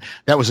 but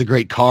that was a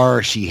great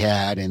car she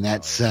had, and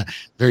that's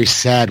very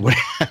sad what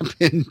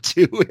happened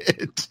to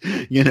it.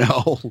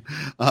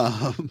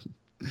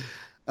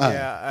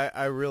 Yeah,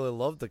 I really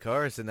loved the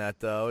cars in that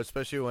though,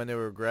 especially when they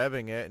were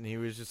grabbing it, and he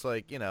was just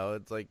like,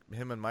 it's like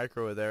him and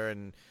Micro were there,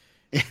 and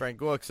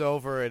Frank looks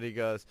over and he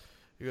goes,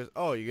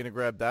 oh, you're gonna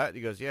grab that? He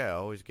goes, yeah,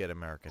 always get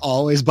American.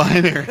 Always buy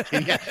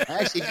American. Yeah, I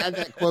actually had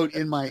that quote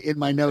in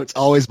my notes.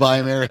 Always buy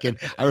American.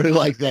 I really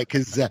like that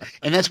because,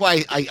 and that's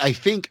why I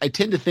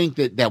tend to think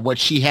that what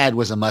she had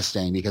was a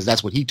Mustang, because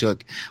that's what he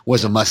took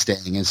was a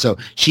Mustang, and so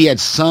she had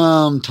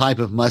some type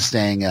of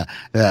Mustang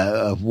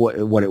of what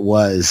it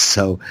was.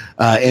 So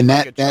and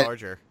like a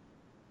Charger.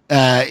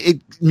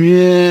 It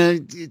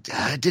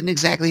didn't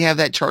exactly have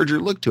that Charger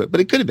look to it, but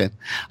it could have been.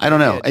 I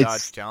don't know. Yeah,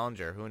 Dodge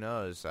Challenger. Who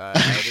knows? I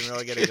didn't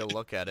really get a good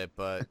look at it,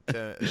 but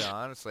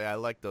honestly, I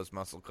like those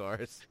muscle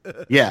cars.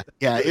 Yeah.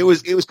 It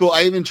was cool.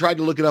 I even tried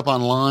to look it up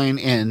online,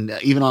 and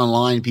even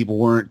online, people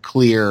weren't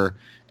clear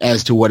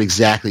as to what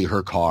exactly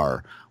her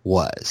car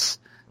was.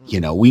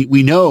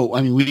 We know.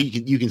 I mean,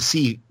 you can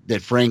see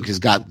that Frank has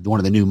got one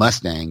of the new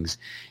Mustangs,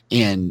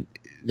 and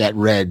that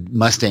red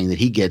Mustang that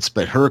he gets,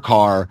 but her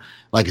car,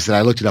 like I said,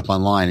 I looked it up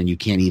online, and you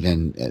can't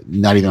even,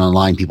 not even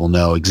online, people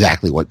know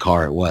exactly what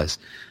car it was.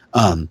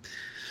 But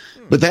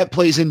that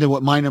plays into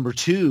what my number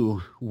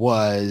 2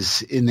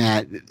 was, in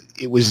that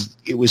it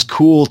was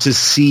cool to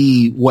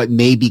see what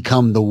may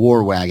become the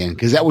War Wagon,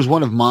 because that was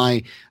one of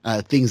my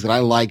things that I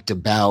liked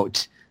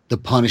about the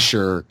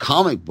Punisher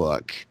comic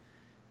book,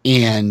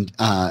 And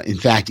in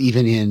fact,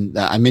 even in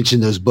I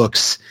mentioned those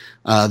books,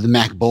 the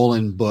Mac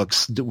Bolan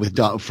books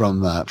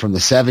from the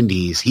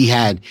 70s. He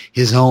had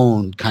his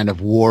own kind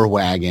of war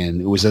wagon.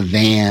 It was a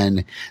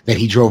van that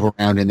he drove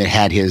around and that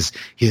had his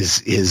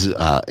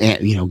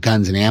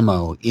guns and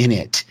ammo in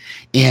it.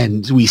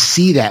 And we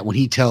see that when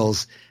he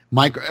tells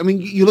Micro. I mean,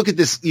 you look at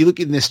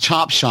this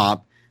chop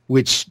shop,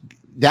 which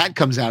that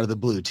comes out of the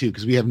blue too,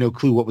 because we have no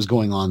clue what was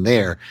going on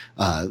there.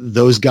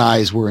 Those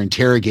guys were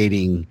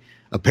interrogating.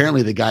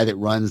 Apparently the guy that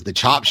runs the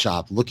chop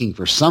shop, looking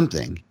for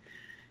something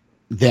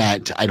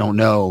that I don't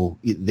know.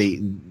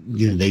 They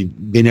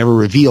never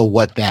reveal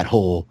what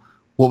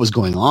was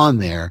going on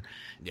there.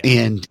 Yeah.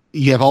 And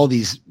you have all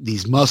these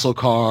muscle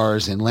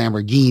cars and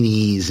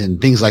Lamborghinis and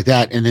things like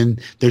that. And then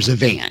there's a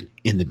van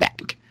in the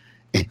back.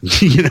 And,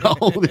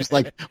 there's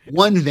like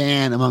one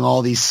van among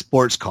all these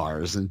sports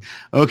cars. And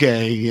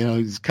okay,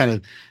 it's kind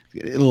of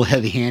a little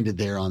heavy handed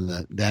there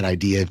on that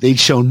idea. If they'd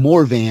shown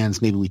more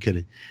vans, maybe we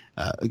could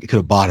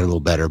have bought it a little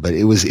better, but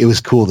it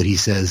was cool that he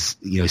says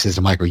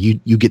to Micro,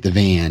 you get the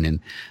van and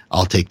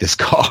I'll take this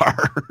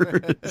car.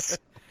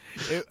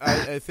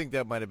 I think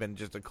that might have been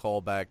just a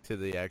callback to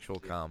the actual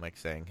comic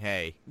saying,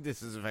 hey,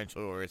 this is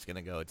eventually where it's going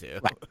to go to.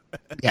 Right.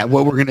 Yeah,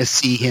 what we're going to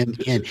see him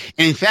in.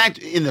 And in fact,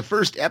 in the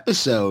first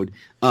episode,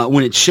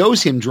 when it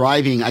shows him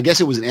driving, I guess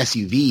it was an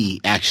SUV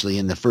actually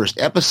in the first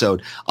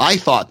episode, I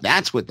thought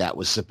that's what that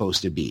was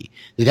supposed to be.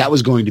 That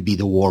was going to be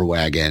the war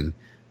wagon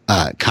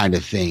kind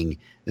of thing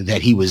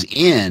that he was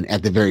in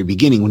at the very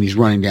beginning when he's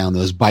running down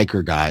those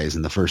biker guys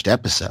in the first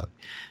episode.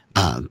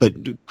 But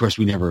of course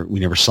we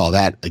never saw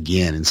that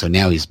again. And so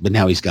now he's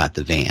got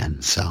the van.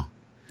 So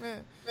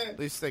at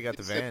least they got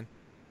the van.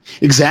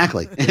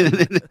 Exactly.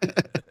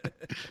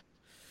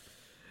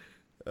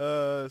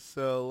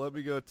 So let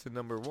me go to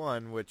number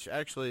 1, which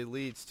actually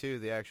leads to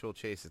the actual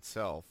chase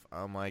itself.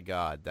 Oh my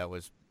God. That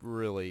was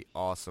really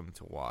awesome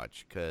to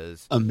watch.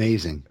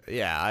 Amazing.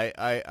 Yeah.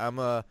 I'm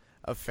a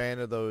fan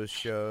of those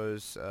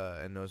shows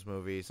and those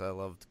movies. I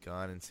loved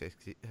Gone in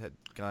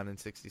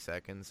 60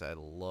 Seconds. I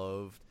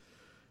loved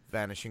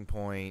Vanishing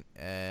Point,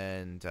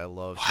 and I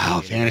loved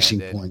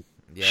Vanishing Point.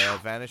 Yeah,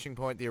 Vanishing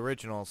Point, the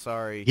original.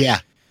 Sorry. Yeah.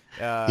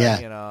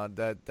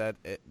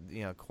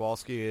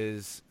 Kowalski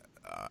is.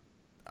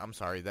 I'm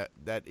sorry.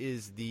 That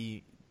is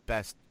the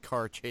best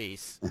car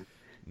chase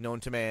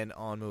known to man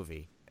on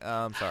movie.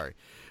 I'm sorry.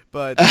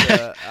 But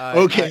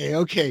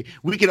okay.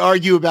 We can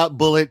argue about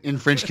Bullet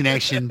and French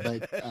Connection,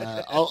 but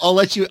I'll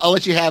let you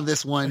have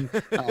this one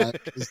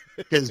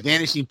because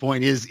Vanishing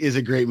Point is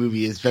a great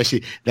movie,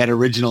 especially that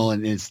original,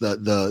 and it's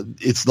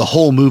the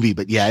whole movie.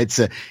 But yeah, it's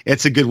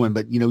a good one.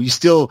 But you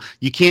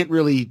can't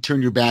really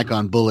turn your back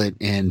on Bullet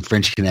and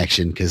French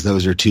Connection because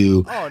those are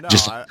two. Oh no,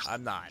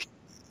 I'm not.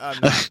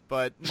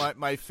 But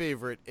my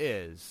favorite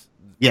is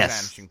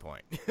Vanishing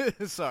Point.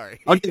 Sorry,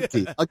 I'll give it to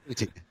you.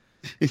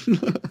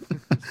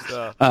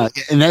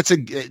 And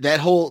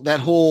that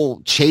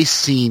whole chase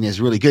scene is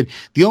really good.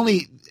 The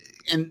only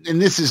and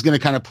this is going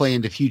to kind of play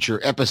into future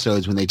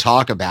episodes when they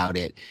talk about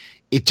it.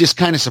 It just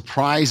kind of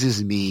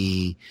surprises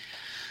me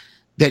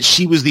that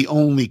she was the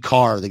only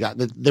car they got.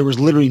 That there was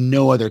literally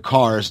no other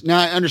cars. Now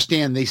I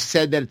understand they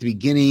said that at the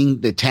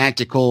beginning. The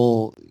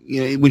tactical,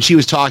 when she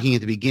was talking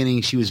at the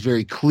beginning, she was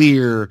very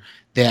clear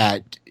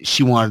that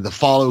she wanted the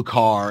follow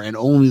car and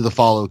only the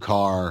follow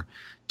car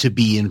to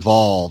be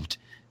involved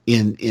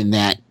in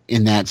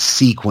that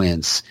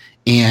sequence,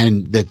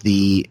 and that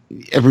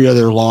every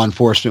other law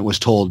enforcement was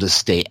told to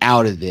stay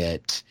out of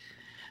it.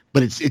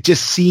 But it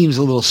just seems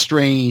a little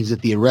strange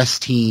that the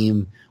arrest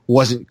team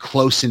wasn't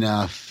close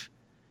enough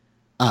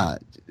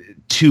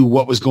to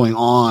what was going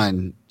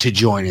on to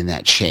join in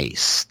that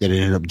chase, that it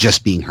ended up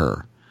just being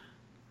her.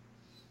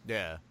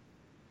 Yeah,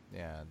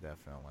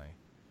 definitely.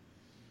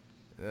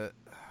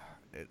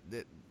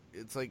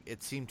 It's like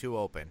it seemed too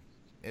open,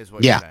 is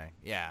what you're saying.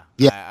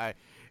 Yeah.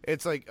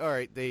 It's like, all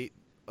right,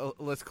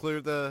 let's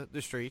clear the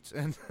streets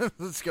and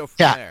let's go from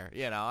there.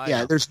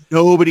 There's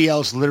nobody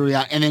else literally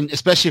out, and then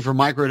especially for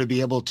Micro to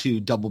be able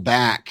to double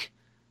back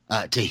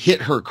to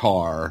hit her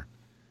car.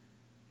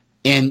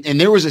 And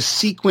there was a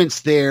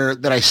sequence there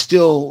that I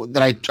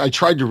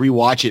tried to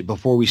rewatch it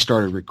before we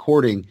started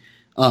recording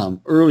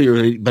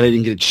earlier, but I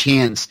didn't get a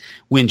chance,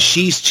 when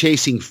she's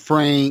chasing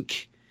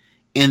Frank.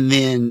 And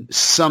then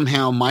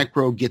somehow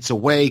Micro gets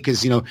away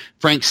because,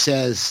 Frank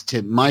says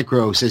to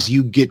Micro,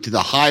 you get to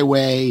the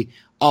highway,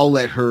 I'll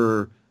let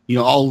her,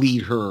 I'll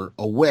lead her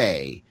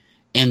away.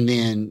 And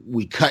then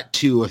we cut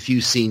to a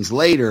few scenes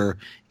later,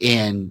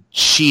 and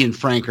she and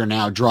Frank are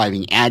now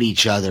driving at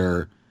each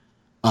other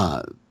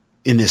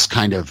in this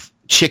kind of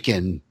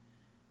chicken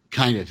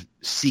kind of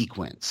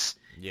sequence.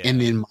 Yeah. And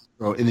then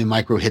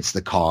Micro hits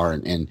the car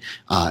and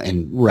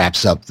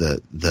wraps up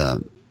the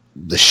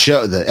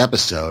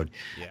episode.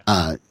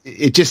 Yeah.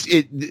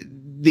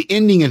 The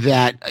ending of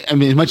that, I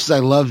mean, as much as I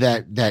love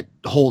that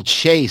whole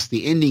chase,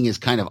 the ending is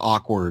kind of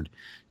awkward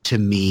to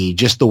me,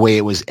 just the way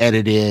it was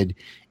edited.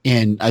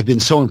 And I've been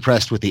so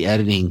impressed with the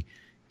editing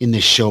in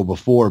this show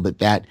before, but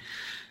that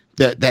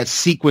that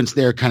sequence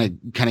there kind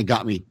of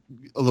got me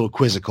a little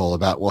quizzical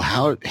about, well,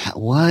 how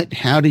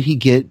did he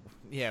get?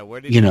 Yeah,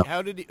 where did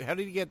how did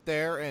he get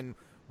there, and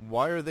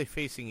why are they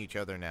facing each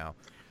other now?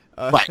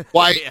 Right.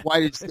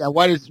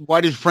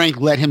 Why did Frank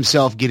let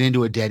himself get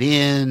into a dead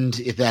end?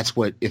 If that's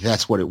what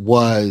it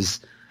was,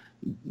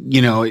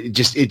 it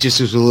just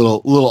was a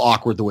little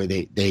awkward the way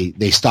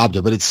they stopped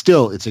it. But it's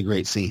a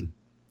great scene.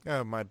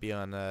 It might be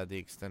on the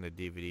extended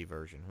DVD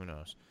version. Who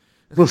knows?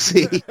 We'll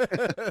see.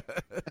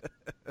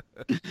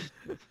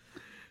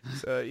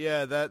 So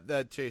yeah,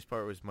 that chase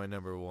part was my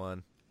number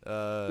one.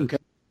 Okay.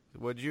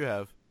 What did you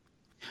have?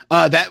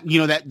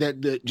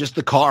 Just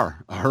the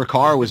car. Her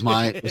car was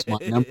my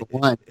number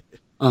one.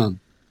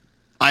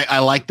 I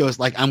like those.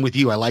 Like, I'm with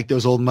you. I like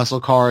those old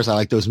muscle cars. I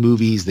like those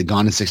movies. The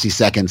Gone in 60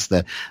 Seconds.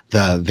 The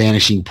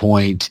Vanishing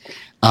Point.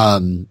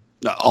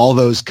 All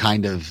those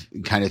kind of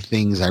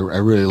things. I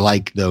really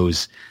like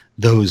those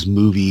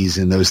movies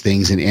and those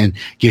things. And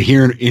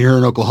here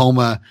in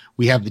Oklahoma,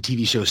 we have the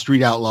TV show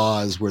Street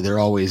Outlaws, where they've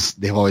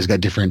always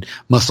got different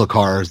muscle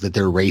cars that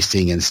they're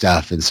racing and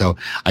stuff. And so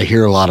I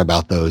hear a lot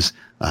about those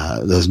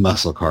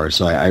muscle cars.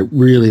 So I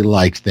really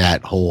liked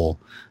that whole,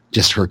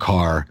 just her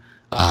car.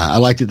 I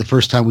liked it the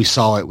first time we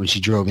saw it when she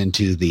drove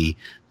into the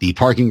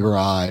parking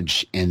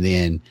garage. And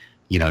then,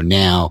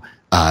 now,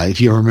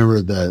 if you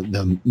remember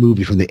the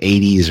movie from the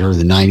 80s or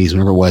the 90s,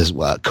 whenever it was,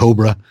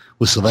 Cobra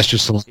with Sylvester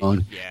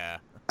Stallone. Yeah.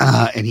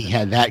 And he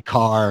had that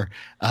car,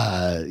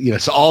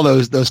 so all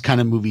those kind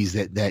of movies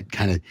that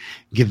kind of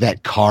give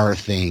that car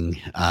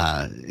thing.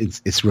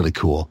 It's really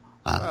cool.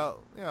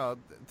 Well,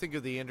 think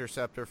of the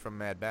Interceptor from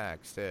Mad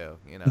Max too.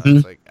 Mm-hmm.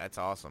 It's like, that's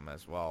awesome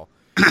as well.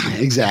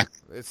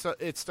 Exactly.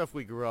 It's stuff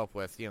we grew up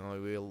with.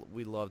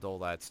 We loved all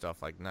that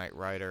stuff, like Knight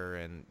Rider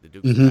and the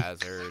Dukes Mm-hmm. of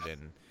Hazzard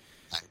and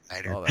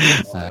all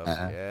that stuff.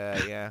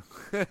 Yeah.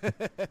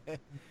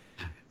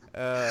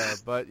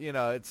 But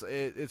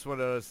it's one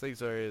of those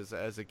things where,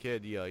 as a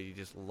kid, you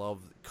just love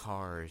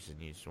cars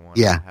and you just want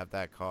to have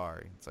that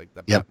car. It's like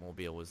the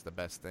Batmobile was the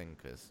best thing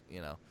because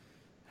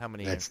how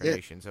many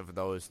incarnations of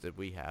those did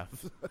we have?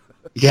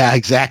 Yeah,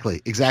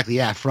 exactly.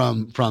 Yeah,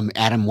 from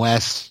Adam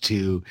West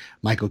to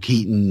Michael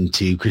Keaton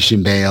to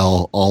Christian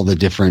Bale, all the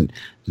different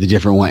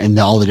ones, and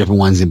all the different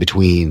ones in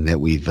between that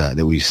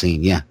we've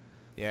seen. Yeah.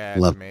 Yeah,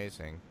 it's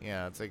amazing.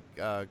 Yeah, it's like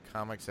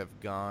comics have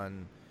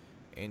gone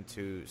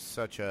into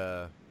such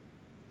a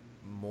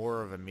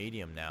more of a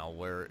medium now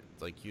where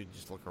like you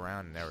just look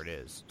around and there it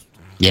is.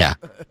 Yeah.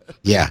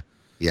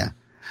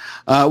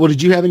 Well,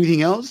 did you have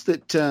anything else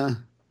that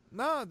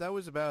No, that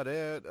was about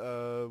it.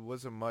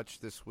 Wasn't much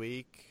this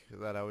week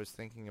that I was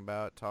thinking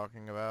about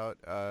talking about.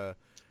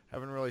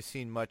 Haven't really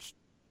seen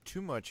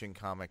too much in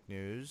comic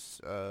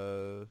news.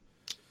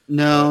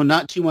 No,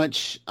 not too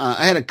much.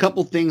 I had a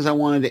couple things I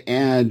wanted to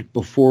add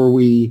before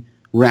we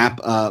wrap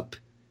up.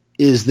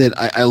 Is that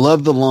I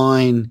love the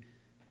line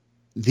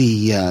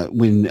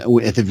when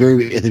at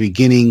the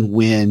beginning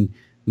when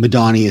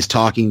Madani is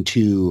talking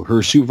to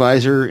her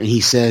supervisor and he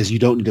says, "You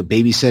don't need a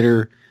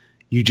babysitter,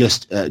 you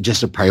just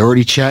a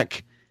priority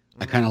check."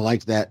 I kind of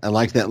liked that. I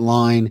like that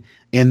line.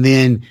 And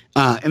then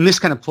and this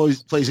kind of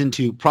plays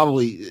into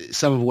probably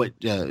some of what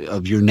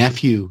of your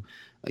nephew.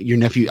 I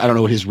don't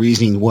know what his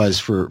reasoning was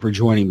for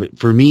joining, but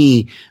for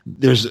me,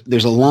 there's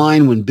a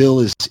line when Bill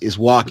is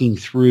walking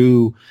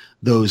through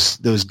those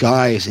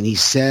guys, and he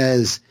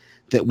says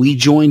that we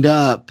joined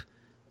up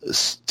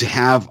to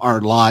have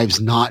our lives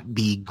not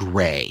be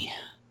gray.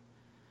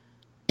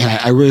 And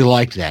I really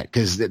liked that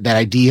because that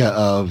idea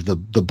of the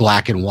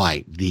black and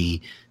white,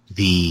 and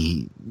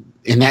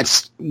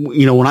that's,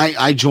 when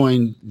I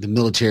joined the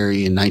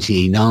military in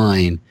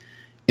 1989,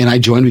 and I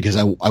joined because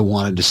I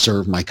wanted to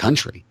serve my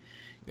country.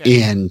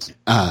 Yeah. And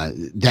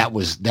that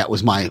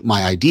was my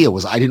idea.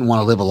 Was I didn't want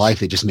to live a life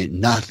that just meant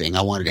nothing.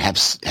 I wanted to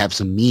have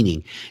some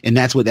meaning, and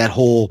that's what that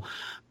whole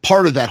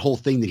part of that whole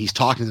thing that he's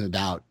talking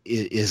about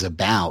is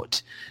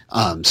about.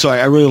 So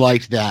I really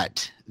liked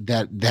that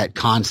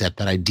concept,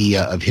 that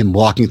idea of him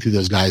walking through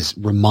those guys,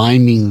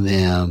 reminding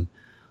them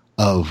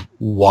of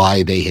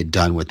why they had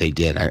done what they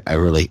did. I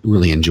really,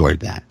 really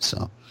enjoyed that.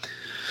 So,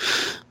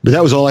 but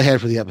that was all I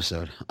had for the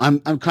episode.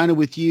 I'm kind of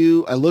with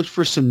you. I looked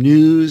for some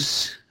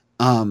news.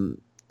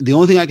 The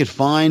only thing I could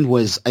find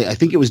was I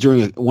think it was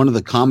during one of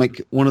the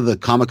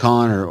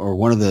Comic-Con or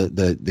one of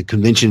the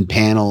convention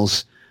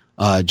panels.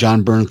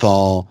 John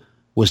Bernthal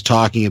was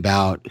talking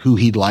about who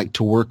he'd like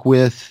to work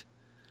with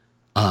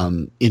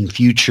in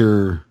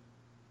future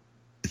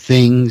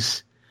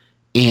things.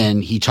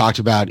 And he talked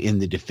about in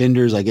the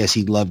Defenders, I guess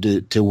he'd love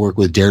to work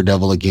with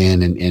Daredevil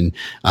again and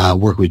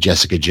work with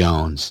Jessica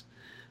Jones,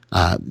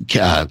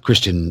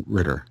 Kristen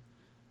Ritter.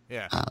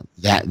 Yeah.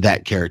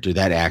 That character,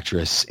 that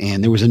actress.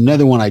 And there was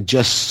another one I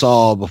just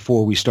saw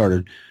before we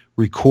started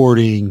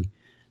recording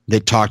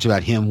that talked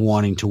about him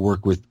wanting to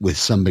work with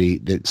some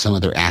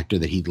other actor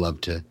that he'd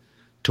love to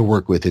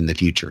work with in the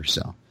future.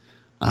 So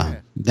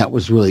that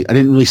was really, I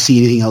didn't really see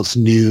anything else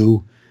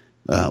new.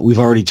 We've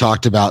already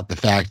talked about the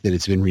fact that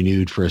it's been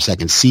renewed for a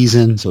second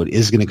season, so it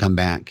is going to come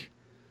back.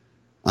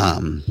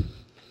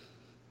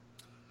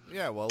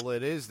 Yeah, well,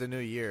 it is the new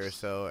year,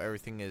 so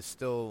everything is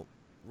still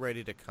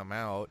ready to come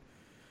out.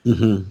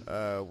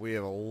 Mm-hmm. We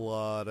have a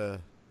lot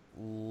of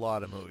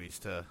movies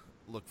to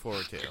look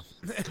forward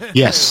to.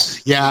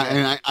 Yes, yeah,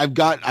 and I've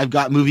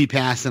got Movie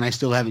Pass, and I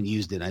still haven't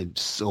used it. I'm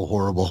so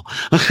horrible.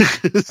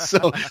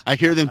 So I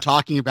hear them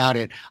talking about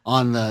it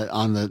on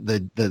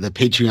the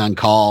Patreon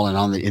call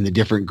and in the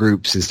different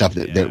groups and stuff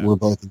that we're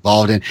both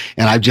involved in.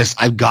 And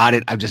I've got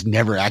it. I've just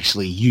never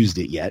actually used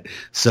it yet.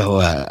 So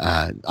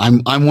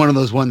I'm one of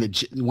those ones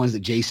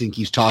that Jason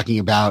keeps talking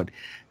about.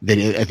 That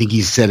I think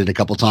he's said it a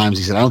couple times.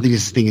 He said, "I don't think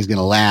this thing is going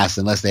to last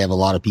unless they have a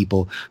lot of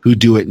people who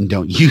do it and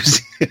don't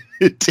use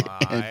it."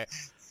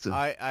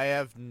 I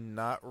have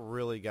not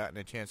really gotten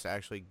a chance to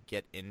actually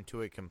get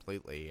into it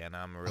completely, and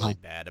I'm really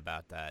bad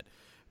about that.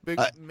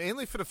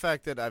 Mainly for the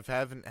fact that I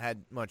haven't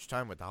had much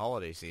time with the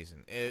holiday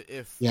season.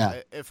 If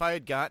I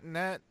had gotten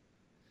that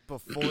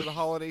before the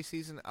holiday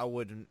season, I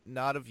would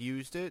not have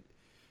used it.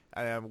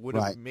 I would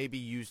have maybe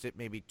used it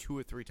maybe 2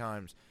 or 3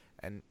 times.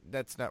 And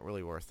that's not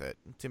really worth it.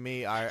 To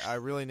me, I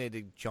really need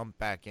to jump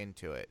back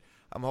into it.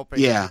 I'm hoping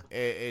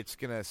it's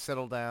going to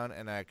settle down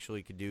and I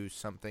actually could do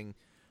something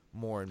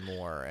more and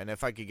more. And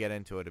if I could get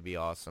into it, it'd be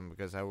awesome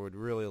because I would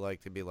really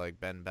like to be like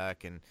Ben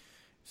Beck and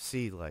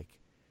see like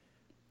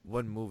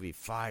one movie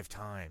 5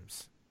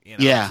 times. You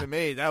know, to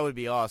me, that would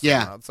be awesome.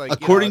 Yeah. It's like,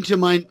 according to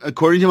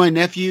my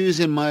nephews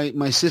and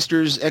my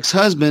sister's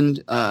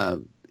ex-husband,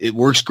 it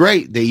works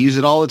great. They use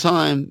it all the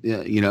time,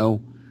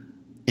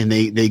 and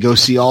they go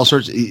see all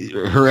sorts.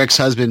 Her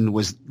ex-husband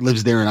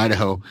lives there in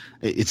Idaho.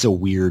 That's a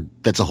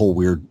whole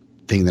weird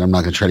thing that I'm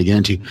not going to try to get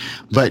into.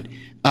 But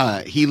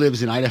he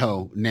lives in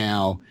Idaho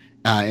now,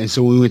 and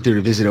so when we went there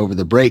to visit over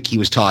the break, he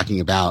was talking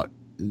about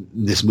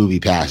this Movie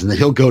Pass, and that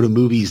he'll go to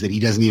movies that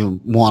he doesn't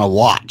even want to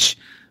watch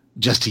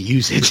just to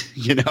use it.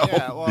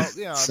 Yeah, well,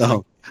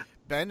 so.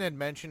 Ben had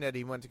mentioned that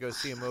he went to go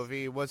see a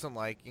movie. He wasn't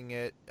liking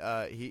it.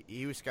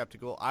 He was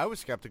skeptical. I was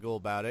skeptical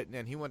about it, and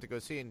then he went to go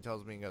see it and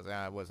tells me, he goes,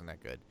 it wasn't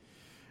that good.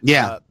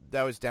 Yeah.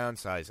 That was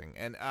downsizing.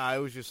 And I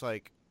was just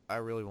like, I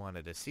really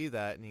wanted to see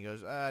that. And he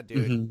goes,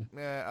 dude.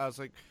 I was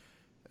like,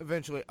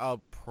 eventually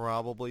I'll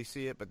probably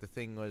see it. But the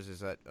thing is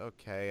that,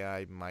 okay,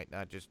 I might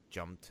not just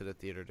jump to the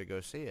theater to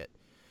go see it.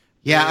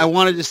 Yeah, I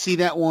wanted to see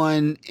that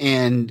one.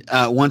 And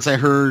once I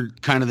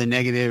heard kind of the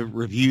negative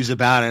reviews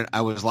about it,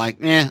 I was like,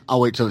 I'll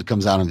wait till it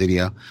comes out on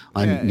video.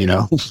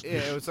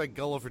 It was like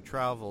Gulliver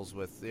Travels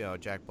with,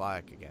 Jack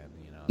Black again.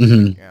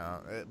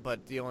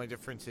 But the only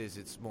difference is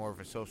it's more of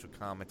a social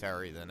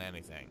commentary than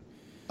anything.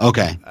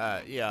 Okay.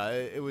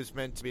 It was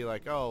meant to be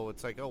like, we'll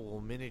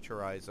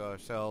miniaturize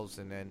ourselves,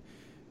 and then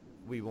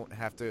we won't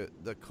have to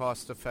the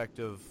cost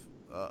effective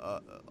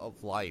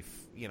of life.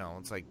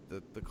 It's like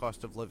the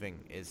cost of living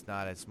is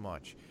not as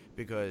much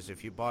because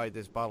if you buy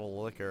this bottle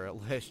of liquor, it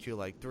lasts you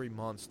like 3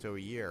 months to a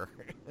year.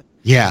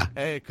 Yeah.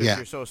 Because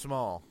you're so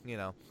small,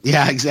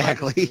 Yeah,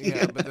 exactly.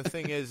 But the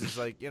thing is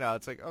like,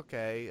 it's like,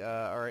 okay,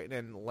 all right,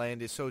 and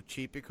land is so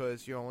cheap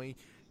because you're only,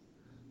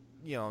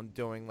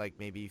 doing like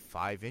maybe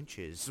 5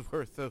 inches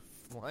worth of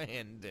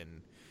land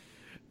and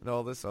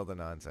all this other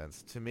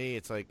nonsense. To me,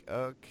 it's like,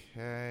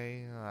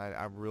 okay,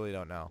 I really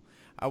don't know.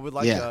 I would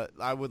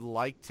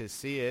like to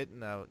see it,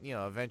 and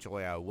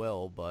eventually I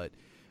will, but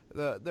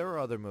there are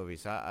other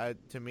movies.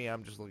 To me,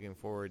 I'm just looking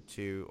forward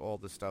to all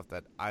the stuff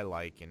that I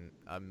like and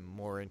I'm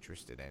more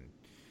interested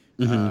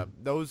in.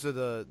 Those are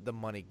the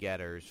money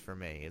getters for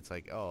me. It's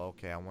like,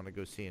 okay, I want to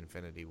go see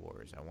Infinity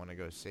Wars. I want to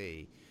go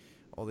see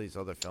all these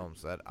other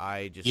films that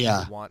I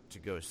just want to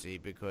go see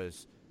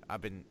because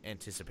I've been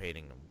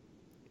anticipating them.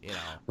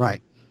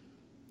 Right.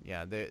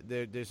 Yeah,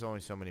 there's only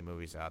so many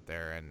movies out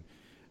there, and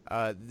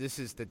this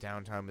is the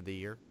downtime of the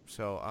year,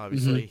 so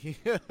obviously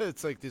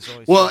it's like there's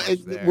only. Well,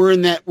 there. we're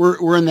in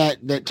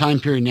that time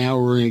period now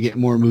where we're going to get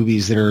more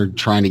movies that are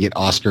trying to get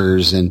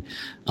Oscars, and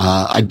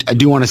I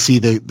do want to see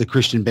the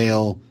Christian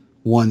Bale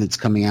one that's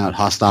coming out,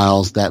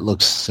 Hostiles. That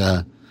looks,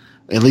 at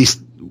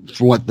least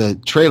for what the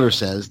trailer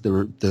says,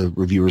 the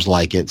reviewers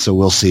like it, so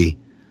we'll see.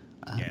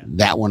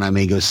 That one I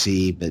may go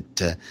see,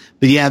 but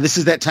yeah, this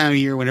is that time of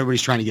year when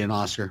everybody's trying to get an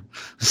Oscar.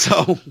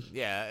 So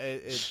yeah,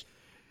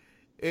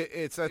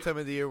 it's that time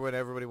of the year when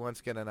everybody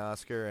wants to get an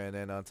Oscar, and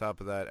then on top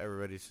of that,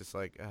 everybody's just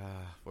like,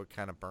 we're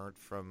kind of burnt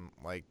from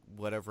like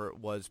whatever it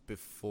was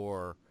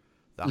before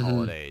the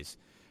holidays,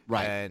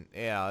 right? And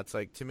it's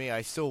like, to me,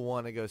 I still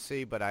want to go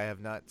see, but I have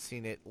not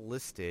seen it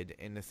listed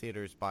in the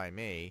theaters by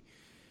me.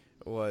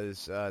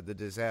 Was The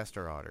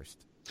Disaster Artist?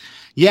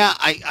 Yeah,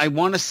 I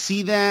want to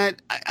see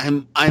that.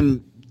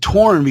 I'm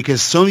torn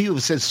because so many people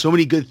have said so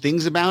many good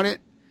things about it,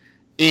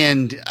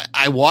 and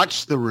I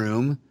watched The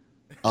Room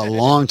a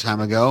long time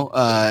ago.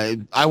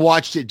 I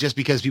watched it just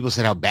because people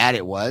said how bad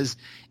it was,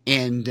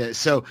 and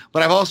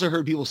but I've also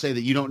heard people say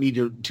that you don't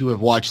need to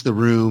have watched The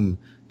Room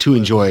to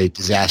enjoy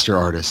Disaster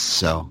Artists.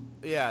 So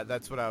yeah,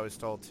 that's what I was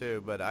told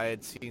too. But I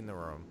had seen The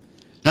Room,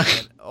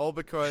 and all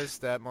because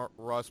that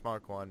Ross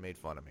Marquand made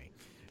fun of me.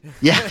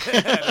 Yeah,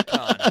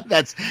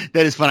 that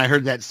is fun. I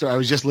heard that story. I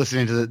was just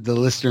listening to the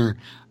listener,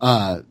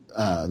 the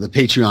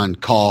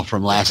Patreon call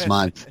from last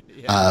month.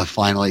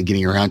 finally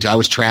getting around to. I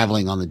was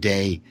traveling on the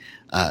day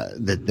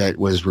that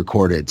was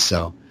recorded,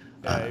 so.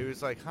 He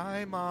was like,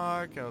 "Hi,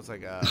 Mark." I was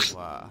like,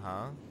 what,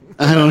 huh?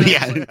 I don't.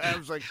 Yeah, I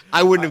was like,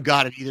 I wouldn't have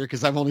got it either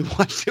because I've only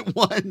watched it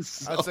once.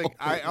 So. I was like,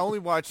 I only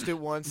watched it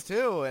once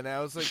too, and I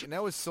was like, and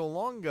that was so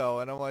long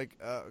ago, and I'm like,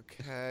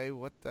 okay,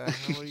 what the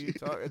hell are you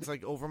talking? It's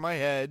like over my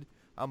head.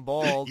 I'm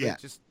bald. Yeah. It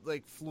just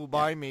like flew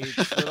by me,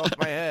 slid off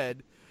my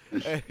head.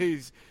 And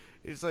he's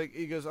like,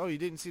 he goes, "Oh, you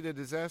didn't see the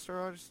disaster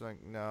artist?" I'm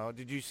like, "No."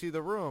 "Did you see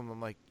The Room?" I'm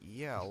like,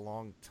 "Yeah, a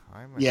long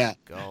time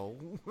ago."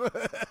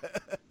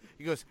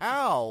 He goes,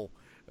 "How?"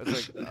 I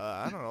was like,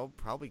 I don't know,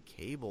 probably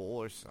cable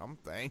or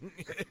something.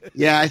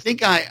 Yeah, I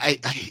think I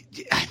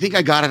think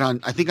I got it on.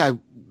 I think I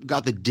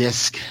got the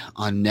disc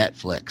on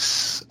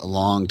Netflix a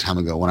long time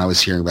ago when I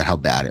was hearing about how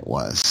bad it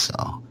was.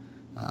 So,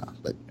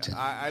 but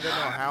I don't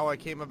know how I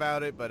came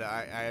about it, but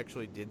I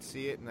actually did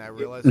see it, and I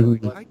realized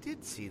like, I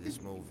did see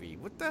this movie.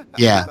 What the hell?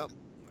 Yeah.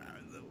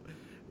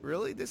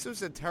 Really? This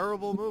was a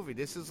terrible movie.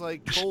 This is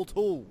like Troll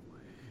 2.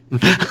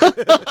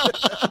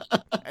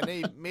 And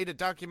they made a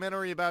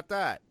documentary about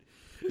that.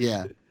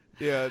 yeah.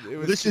 Yeah, it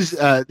was. This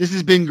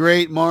has been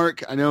great,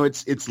 Mark. I know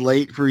it's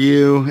late for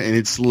you and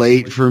it's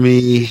late for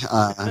me,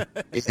 and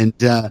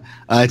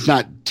it's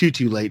not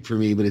too late for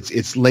me, but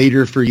it's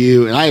later for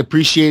you, and I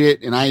appreciate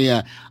it, and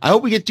I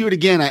hope we get to do it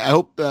again. I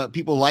hope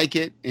people like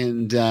it,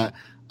 and I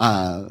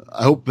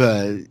hope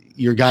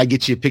your guy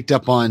gets you picked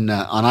up on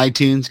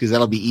iTunes because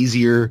that'll be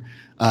easier.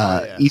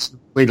 Easy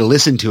way to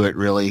listen to it.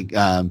 Really,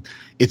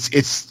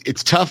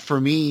 it's tough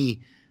for me.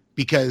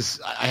 Because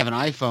I have an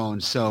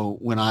iPhone, so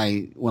when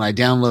I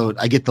download,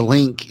 I get the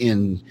link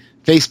in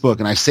Facebook,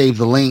 and I save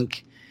the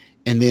link,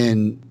 and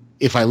then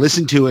if I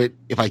listen to it,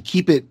 if I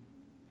keep it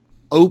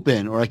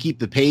open or I keep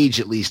the page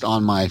at least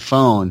on my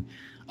phone,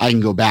 I can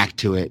go back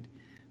to it.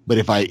 But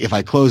if I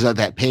close out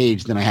that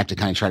page, then I have to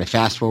kind of try to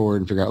fast forward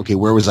and figure out, okay,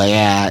 where was I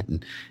at,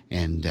 and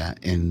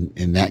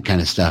that kind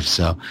of stuff.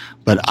 So,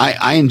 but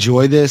I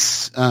enjoy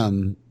this.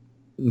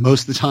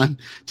 Most of the time.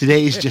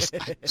 Today is just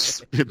a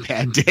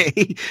bad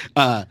day.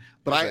 But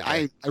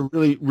I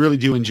really, really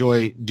do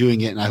enjoy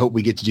doing it, and I hope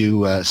we get to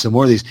do some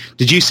more of these.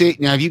 Did you say,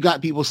 now have you got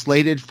people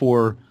slated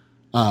for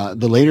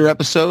the later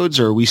episodes,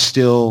 or are we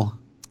still...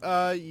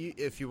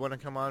 if you want to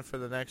come on for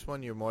the next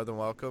one, you're more than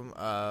welcome.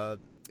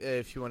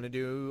 If you want to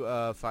do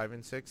 5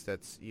 and 6,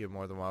 you're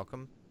more than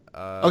welcome.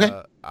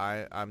 Okay.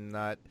 I'm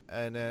not...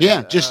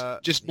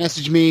 just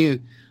message me.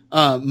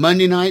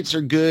 Monday nights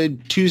are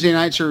good. Tuesday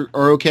nights are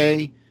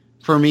okay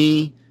for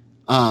me,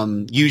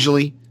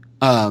 usually.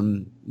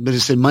 But as I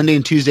said, Monday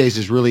and Tuesdays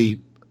is really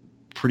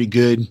pretty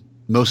good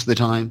most of the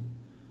time.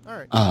 All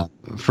right.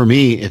 For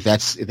me, if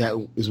that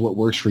is what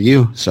works for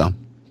you. So.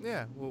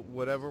 Yeah,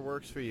 whatever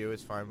works for you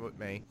is fine with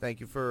me. Thank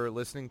you for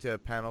listening to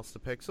Panels to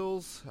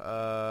Pixels.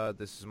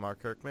 This is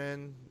Mark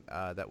Kirkman.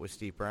 That was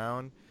Steve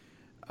Brown.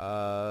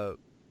 If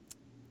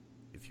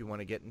you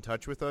want to get in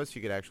touch with us,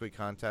 you could actually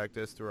contact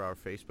us through our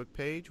Facebook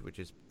page, which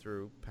is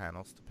through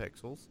Panels to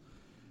Pixels.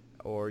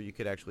 Or you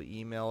could actually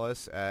email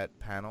us at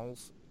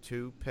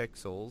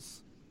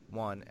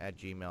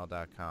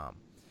panels2pixels1@gmail.com.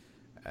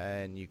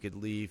 And you could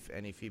leave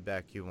any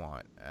feedback you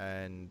want.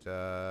 And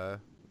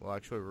we'll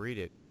actually read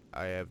it.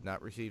 I have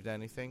not received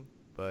anything,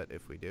 but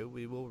if we do,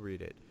 we will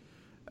read it.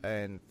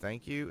 And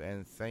thank you,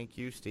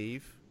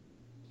 Steve.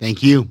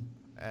 Thank you.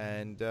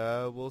 And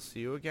we'll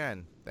see you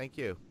again. Thank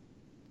you.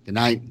 Good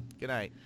night. Good night.